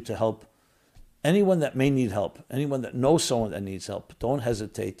can lead you to help anyone that may need help, anyone that knows someone that needs help. Don't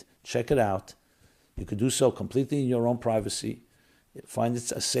hesitate. Check it out. You could do so completely in your own privacy. Find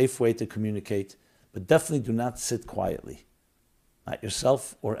it's a safe way to communicate. but definitely do not sit quietly. Not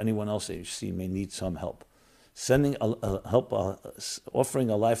yourself or anyone else that you see may need some help. Offering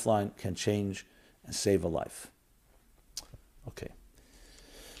a lifeline can change and save a life. Okay.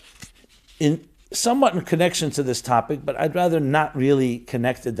 Somewhat in connection to this topic, but I'd rather not really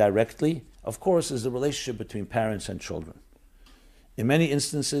connect it directly, of course, is the relationship between parents and children. In many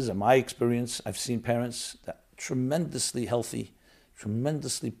instances, in my experience, I've seen parents that tremendously healthy,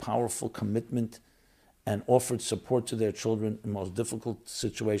 tremendously powerful commitment, and offered support to their children in most difficult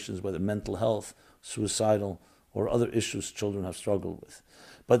situations, whether mental health, suicidal, or other issues children have struggled with.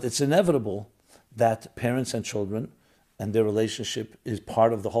 But it's inevitable that parents and children and their relationship is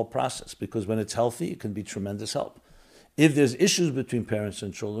part of the whole process, because when it's healthy, it can be tremendous help. If there's issues between parents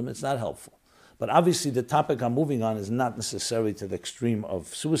and children, it's not helpful. But obviously the topic I'm moving on is not necessarily to the extreme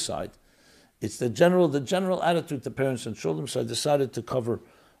of suicide. It's the general attitude to parents and children. So I decided to cover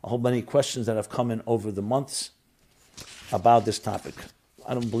a whole many questions that have come in over the months about this topic.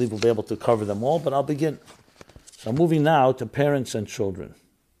 I don't believe we'll be able to cover them all, but I'll begin. So I'm moving now to parents and children.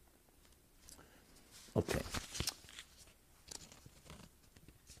 Okay.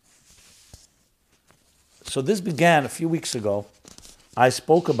 So this began a few weeks ago. I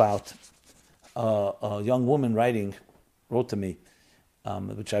spoke about a young woman wrote to me,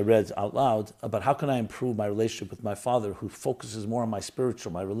 which I read out loud, about how can I improve my relationship with my father, who focuses more on my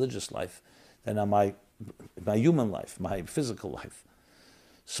spiritual, my religious life, than on my human life, my physical life.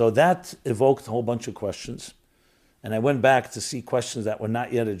 So that evoked a whole bunch of questions. And I went back to see questions that were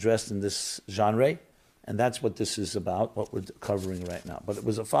not yet addressed in this genre. And that's what this is about, what we're covering right now. But it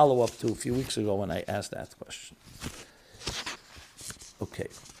was a follow-up to a few weeks ago when I asked that question. Okay.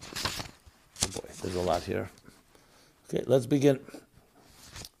 Oh boy, there's a lot here. Okay, let's begin.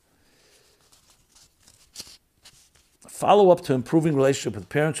 Follow-up to improving relationship with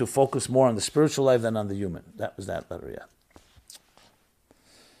parents who focus more on the spiritual life than on the human. That was that letter, yeah.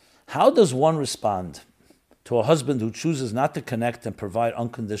 How does one respond to a husband who chooses not to connect and provide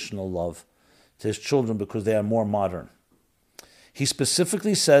unconditional love to his children because they are more modern? He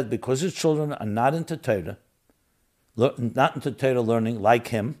specifically said because his children are not into Torah learning like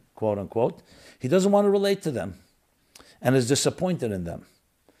him, quote unquote, he doesn't want to relate to them and is disappointed in them.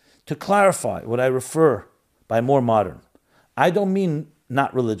 To clarify what I refer by more modern, I don't mean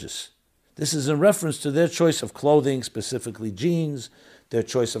not religious. This is in reference to their choice of clothing, specifically jeans, their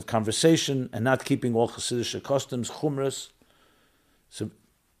choice of conversation, and not keeping all Hasidic customs, chumras.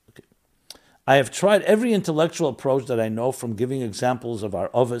 I have tried every intellectual approach that I know, from giving examples of our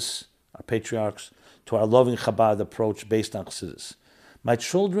Avos, our patriarchs, to our loving Chabad approach based on Chassidus. My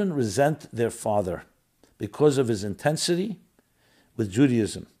children resent their father because of his intensity with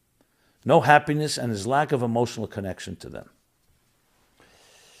Judaism, no happiness, and his lack of emotional connection to them.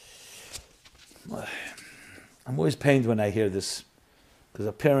 I'm always pained when I hear this, because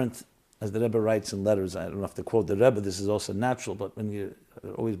a parent, as the Rebbe writes in letters, I don't have to quote the Rebbe, this is also natural, but it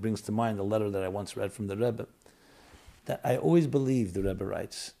always brings to mind a letter that I once read from the Rebbe, that I always believe, the Rebbe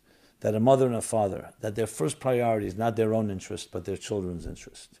writes, that a mother and a father, that their first priority is not their own interest, but their children's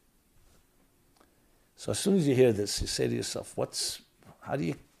interest. So as soon as you hear this, you say to yourself, how do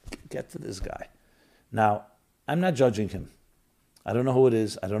you get to this guy? Now, I'm not judging him. I don't know who it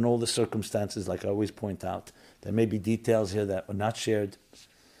is. I don't know all the circumstances, like I always point out. There may be details here that were not shared.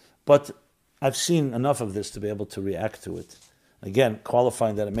 But I've seen enough of this to be able to react to it. Again,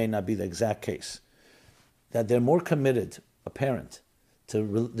 qualifying that it may not be the exact case. That they're more committed, a parent,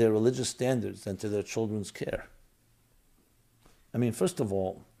 to their religious standards than to their children's care. I mean, first of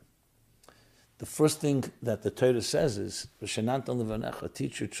all, the first thing that the Torah says is,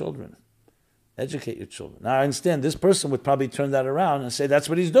 teach your children. Educate your children. Now, I understand this person would probably turn that around and say that's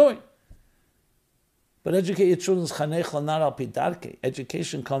what he's doing. But educate your children.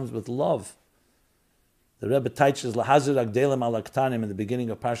 Education comes with love. The Rebbe teaches lahazir agdelim alaktanim in the beginning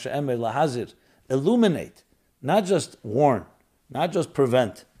of Parsha Emer. Lahazir, illuminate, not just warn, not just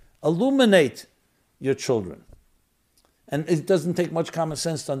prevent. Illuminate your children. And it doesn't take much common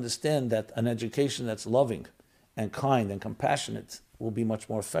sense to understand that an education that's loving and kind and compassionate will be much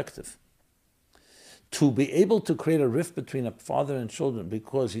more effective. To be able to create a rift between a father and children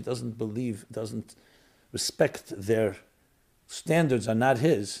because he doesn't respect their standards are not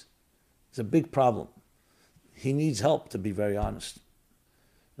his, is a big problem. He needs help, to be very honest.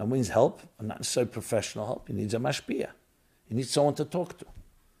 Now, when he needs help, not necessarily professional help, he needs a mashpia. He needs someone to talk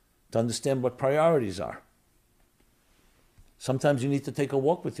to understand what priorities are. Sometimes you need to take a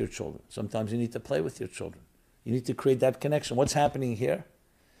walk with your children. Sometimes you need to play with your children. You need to create that connection. What's happening here?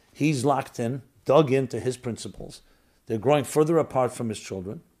 He's locked in, dug into his principles. They're growing further apart from his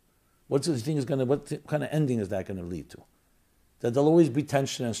children. what kind of ending is that going to lead to? That there'll always be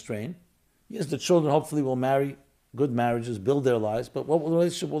tension and strain. Yes, the children hopefully will marry good marriages, build their lives, but what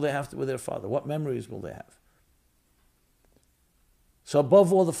relationship will they have with their father? What memories will they have? So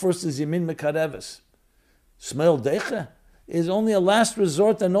above all, the first is Yamin Mekareves. Smel Decha is only a last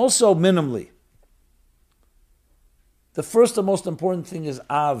resort and also minimally. The first and most important thing is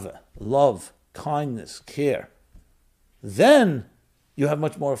Ava, love, kindness, care. Then you have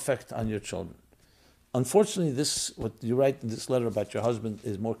much more effect on your children. Unfortunately, what you write in this letter about your husband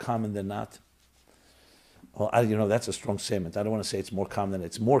is more common than not. Well, that's a strong statement. I don't want to say it's more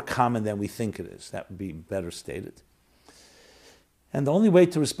common than we think it is. That would be better stated. And the only way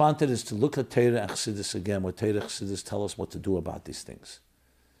to respond to it is to look at Torah and Chassidus again, what Torah and Chassidus tell us what to do about these things.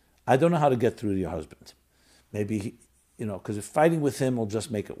 I don't know how to get through to your husband. Maybe, because if fighting with him will just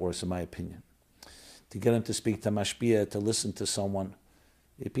make it worse, in my opinion. To get him to speak to mashpia, to listen to someone.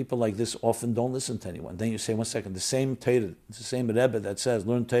 People like this often don't listen to anyone. Then you say, 1 second, the same Torah, the same Rebbe that says,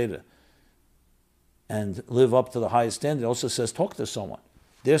 learn Torah and live up to the highest standard, also says, talk to someone.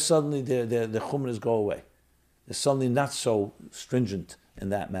 There suddenly, the chumras go away. They're suddenly not so stringent in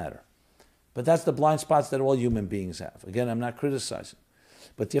that matter. But that's the blind spots that all human beings have. Again, I'm not criticizing.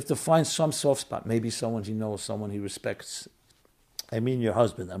 But you have to find some soft spot. Maybe someone he knows, someone he respects. I mean your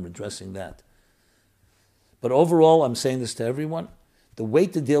husband, I'm addressing that. But overall, I'm saying this to everyone, the way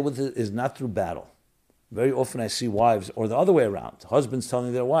to deal with it is not through battle. Very often I see wives, or the other way around, husbands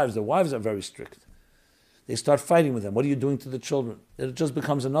telling their wives are very strict. They start fighting with them. What are you doing to the children? It just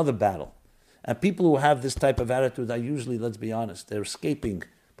becomes another battle. And people who have this type of attitude are usually, let's be honest, they're escaping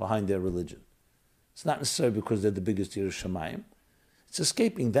behind their religion. It's not necessarily because they're the biggest Yirei Shamayim. It's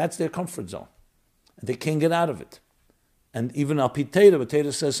escaping. That's their comfort zone. And they can't get out of it. And even Al Pi Torah, but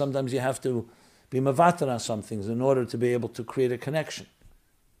Torah says sometimes you have to be mavatar on some things in order to be able to create a connection.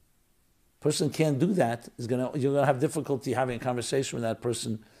 Person can't do that, you're going to have difficulty having a conversation with that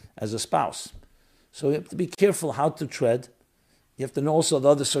person as a spouse. So you have to be careful how to tread. You have to know also the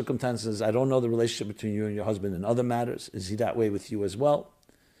other circumstances. I don't know the relationship between you and your husband in other matters. Is he that way with you as well?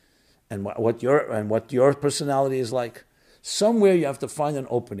 And what your personality is like. Somewhere you have to find an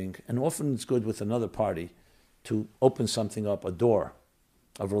opening, and often it's good with another party to open something up, a door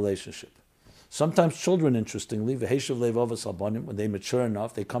of relationship. Sometimes children, interestingly, when they mature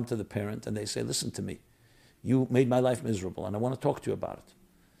enough, they come to the parent and they say, listen to me, you made my life miserable and I want to talk to you about it.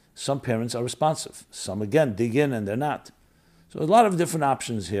 Some parents are responsive. Some, again, dig in and they're not. So a lot of different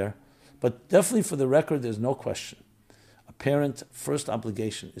options here, but definitely for the record, there's no question. A parent's first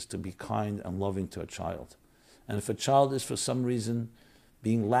obligation is to be kind and loving to a child. And if a child is for some reason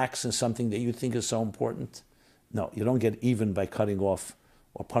being lax in something that you think is so important, no, you don't get even by cutting off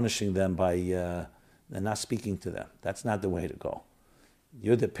or punishing them by not speaking to them. That's not the way to go.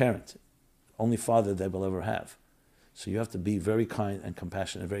 You're the parent, only father they will ever have. So you have to be very kind and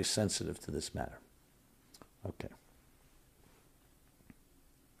compassionate and very sensitive to this matter. Okay.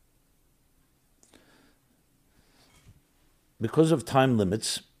 Because of time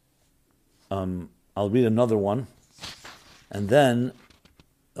limits, I'll read another one, and then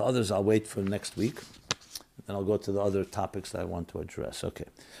the others I'll wait for next week. Then I'll go to the other topics that I want to address. Okay.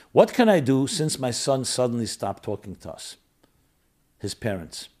 What can I do since my son suddenly stopped talking to us, his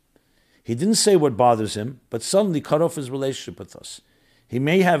parents? He didn't say what bothers him, but suddenly cut off his relationship with us. He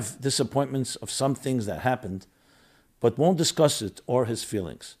may have disappointments of some things that happened, but won't discuss it or his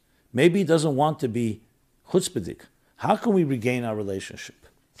feelings. Maybe he doesn't want to be chutzpahdik. How can we regain our relationship?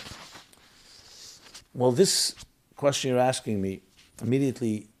 Well, this question you're asking me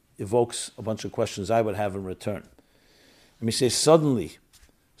immediately evokes a bunch of questions I would have in return. Let me say, suddenly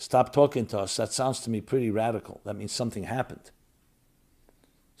stop talking to us. That sounds to me pretty radical. That means something happened.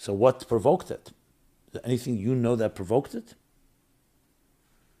 So what provoked it? Is there anything you know that provoked it?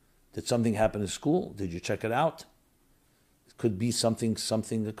 Did something happen in school? Did you check it out? It could be something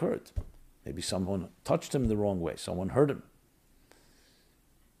occurred. Maybe someone touched him the wrong way. Someone hurt him.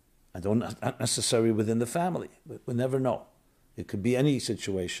 Not necessarily within the family. We'll never know. It could be any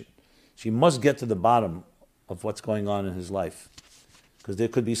situation. So you must get to the bottom of what's going on in his life, because there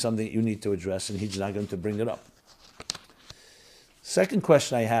could be something you need to address, and he's not going to bring it up. Second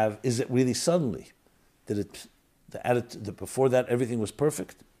question I have, is it really suddenly? Before that, everything was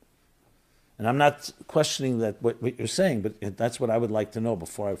perfect? And I'm not questioning that what you're saying, but that's what I would like to know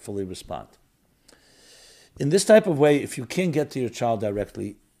before I fully respond. In this type of way, if you can't get to your child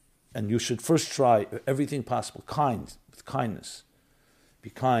directly, and you should first try everything possible, with kindness. Be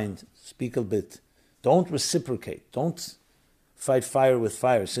kind, speak a bit. Don't reciprocate. Don't fight fire with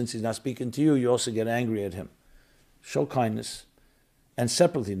fire. Since he's not speaking to you, you also get angry at him. Show kindness. and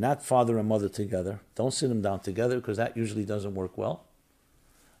separately, not father and mother together. Don't sit them down together because that usually doesn't work well.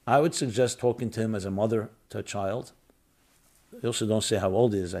 I would suggest talking to him as a mother to a child. You also don't say how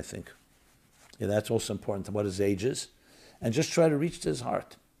old he is, I think. Yeah, that's also important, what his age is. And just try to reach to his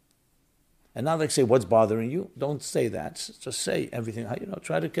heart. And not like say, what's bothering you? Don't say that. Just say everything.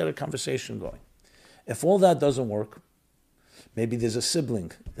 Try to get a conversation going. If all that doesn't work, maybe there's a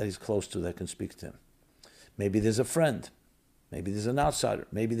sibling that he's close to that can speak to him. Maybe there's a friend. Maybe there's an outsider.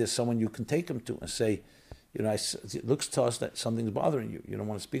 Maybe there's someone you can take him to and say, it looks to us that something's bothering you. You don't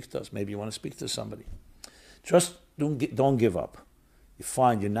want to speak to us. Maybe you want to speak to somebody. Just don't give up. You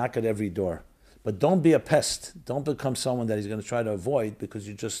find you knock at every door. But don't be a pest. Don't become someone that he's going to try to avoid because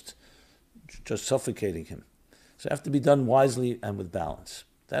you're just suffocating him. So it has to be done wisely and with balance.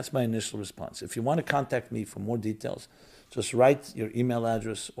 That's my initial response. If you want to contact me for more details, just write your email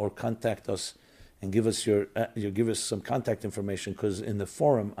address or contact us and give us give us some contact information, because in the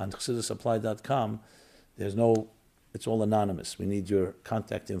forum on chassidussupply.com, it's all anonymous. We need your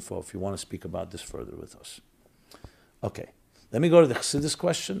contact info if you want to speak about this further with us. Okay, let me go to the Chassidus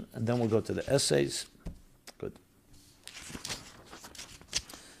question, and then we'll go to the essays. Good.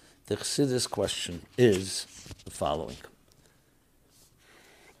 The Chassidus question is the following.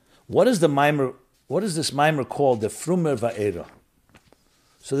 What is this Maimer called, the Frumer Va'era?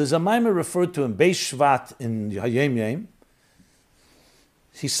 So there's a Maimer referred to in Beis Shvat in Hayom Yom.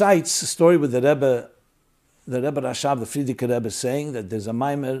 He cites a story with the Rebbe Rashab, the Frierdiker Rebbe, saying that there's a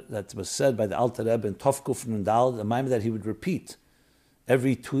Maimer that was said by the Alter Rebbe in Tov Kuf Nun Dal, a Maimer that he would repeat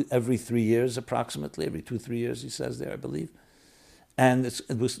every 3 years approximately, every 2-3 years he says there, I believe. And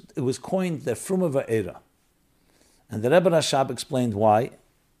it was coined the Frumer Va'era. And the Rebbe Rashab explained why.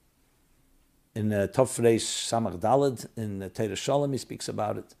 In Tov Reish Samach Daled, in Teira Shalom, he speaks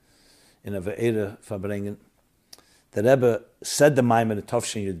about it, in a Ve'era Fabrengen. The Rebbe said the Maimer in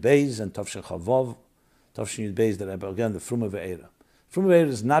Tovshin Yud Beis and Tovshin Chavov. Tovshin Yud Beis, the Rebbe, again, the Frumer Ve'era. Frumer Ve'era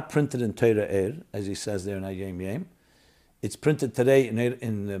is not printed in Teira as he says there in Hayom Yom. It's printed today in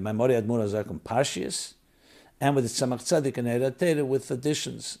Memori Admur HaZakum Parshias, and with the Tzemach Tzedek and Eira Teira with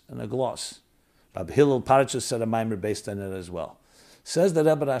additions and a gloss. Rabbi Hillel Parachas said a Maimer based on it as well. Says the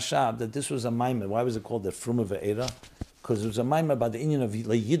Rebbe Rashab that this was a Maimer. Why was it called the Frumer Ve'era? Because it was a Maimer about the Inyan of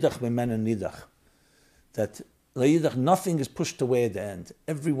Le'yidach Memen and Nidach. That Le'yidach, nothing is pushed away at the end.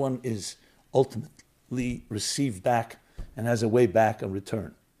 Everyone is ultimately received back and has a way back and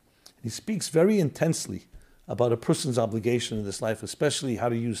return. He speaks very intensely about a person's obligation in this life, especially how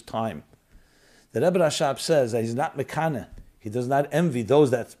to use time. The Rebbe Rashab says that he's not mekane. He does not envy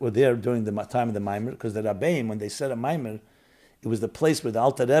those that were there during the time of the Maimer, because the Rabbeim, when they said a Maimer, it was the place where the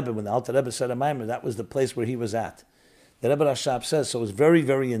Alter Rebbe, when the Alter Rebbe said a Maimer, that was the place where he was at. The Rebbe Rashab says, so it was very,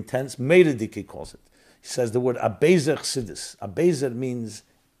 very intense. Meiredik, he calls it. He says the word abezer chassidus. Abezer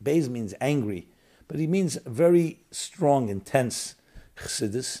means angry, but he means very strong, intense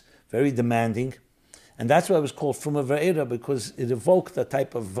chassidus, very demanding. And that's why it was called Frumer Ve'era, because it evoked a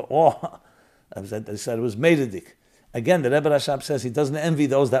type of awe. I said it was Meiredik. Again, the Rebbe Rashab says he doesn't envy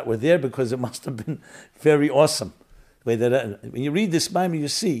those that were there because it must have been very awesome. When you read this Maimer, you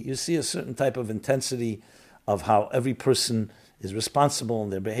see a certain type of intensity of how every person is responsible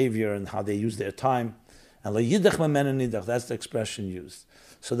in their behavior and how they use their time. And Le'yidach Memen Nidach, that's the expression used.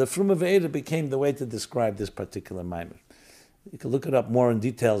 So the Frumer Ve'era became the way to describe this particular Maimer. You can look it up more in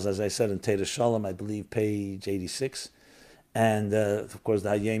details, as I said, in Teira Shalom, I believe, page 86. And, of course, the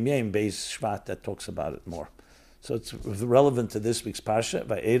Hayom Yom, Beis Shvat, that talks about it more. So it's relevant to this week's Parsha,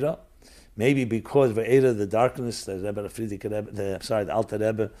 Va'era. Maybe because Ve'era, the darkness, the Rebbe Frierdiker Rebbe, the Alter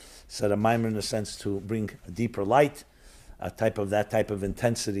Rebbe said a Maimer in a sense to bring a deeper light, that type of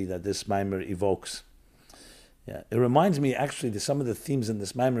intensity that this Maimer evokes. Yeah, it reminds me actually that some of the themes in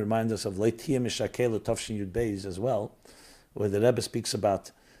this Maimer remind us of Leitia Mishakelu Tovshin Yud Beis as well, where the Rebbe speaks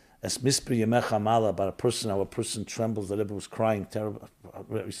about as Mispri Yemecha Mala, about how a person trembles. The Rebbe was crying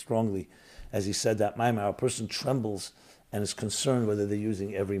very strongly as he said that Maimer. How a person trembles and is concerned whether they're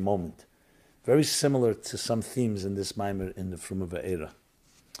using every moment. Very similar to some themes in this Maimer in the Frumer Ve'era.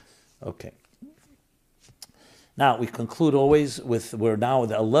 Okay. Now, we conclude always we're now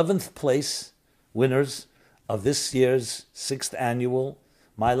the 11th place winners of this year's 6th annual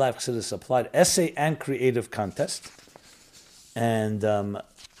My Life Chassidus Applied Essay and Creative Contest. And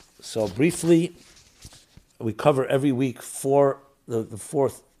so briefly, we cover every week the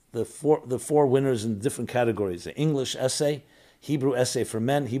four winners in different categories: the English essay, Hebrew essay for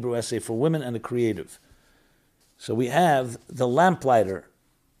men, Hebrew essay for women, and a creative. So we have The Lamplighter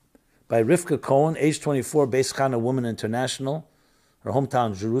by Rivka Cohen, age 24, Beis Chana Woman International, her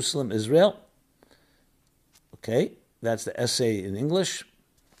hometown Jerusalem, Israel. Okay, That's the essay in English.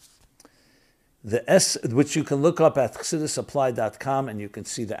 Which you can look up at chassidussupply.com, and you can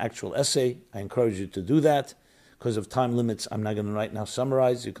see the actual essay. I encourage you to do that. Because of time limits, I'm not going to right now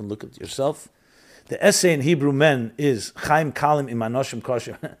summarize. You can look at it yourself. The essay in Hebrew Men is Chaim Kalim im Anoshim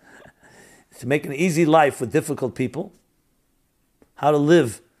Kosher. To make an easy life with difficult people. How to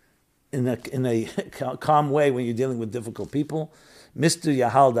live in a calm way when you're dealing with difficult people. Mr.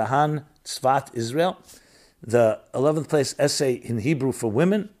 Yahal Dahan, Tzfat, Israel. The 11th place essay in Hebrew for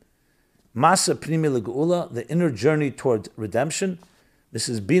women. Masa Primi L'Geula, the inner journey toward redemption. This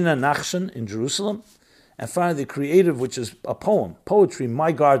is Bina Nachshon in Jerusalem. And finally, the creative, which is a poem, poetry,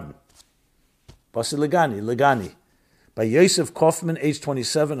 My Garden. Basi Legani, by Yosef Kaufman, age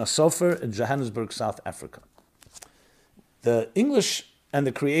 27, a sofer in Johannesburg, South Africa. The English and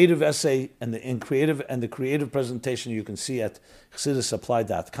the creative essay and the creative presentation you can see at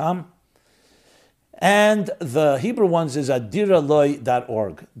chassidussupply.com. And the Hebrew ones is at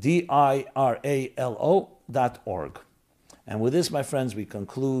diraloy.org, diralo.org. And with this, my friends, we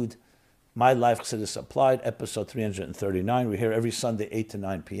conclude My Life Chassidus Applied, episode 339. We're here every Sunday, 8 to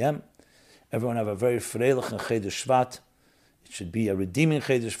 9 p.m. Everyone have a very freilich and Chedesh Shvat. It should be a redeeming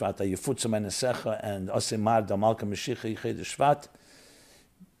Chedesh Shvat, a Yefutza Menesecha, and Asemar Damalka Meshicha Chedesh Shvat.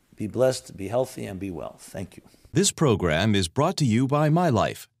 Be blessed, be healthy, and be well. Thank you. This program is brought to you by My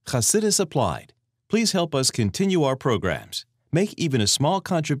Life, Chassidus Applied. Please help us continue our programs. Make even a small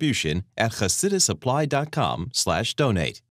contribution at chassidussupply.com/donate.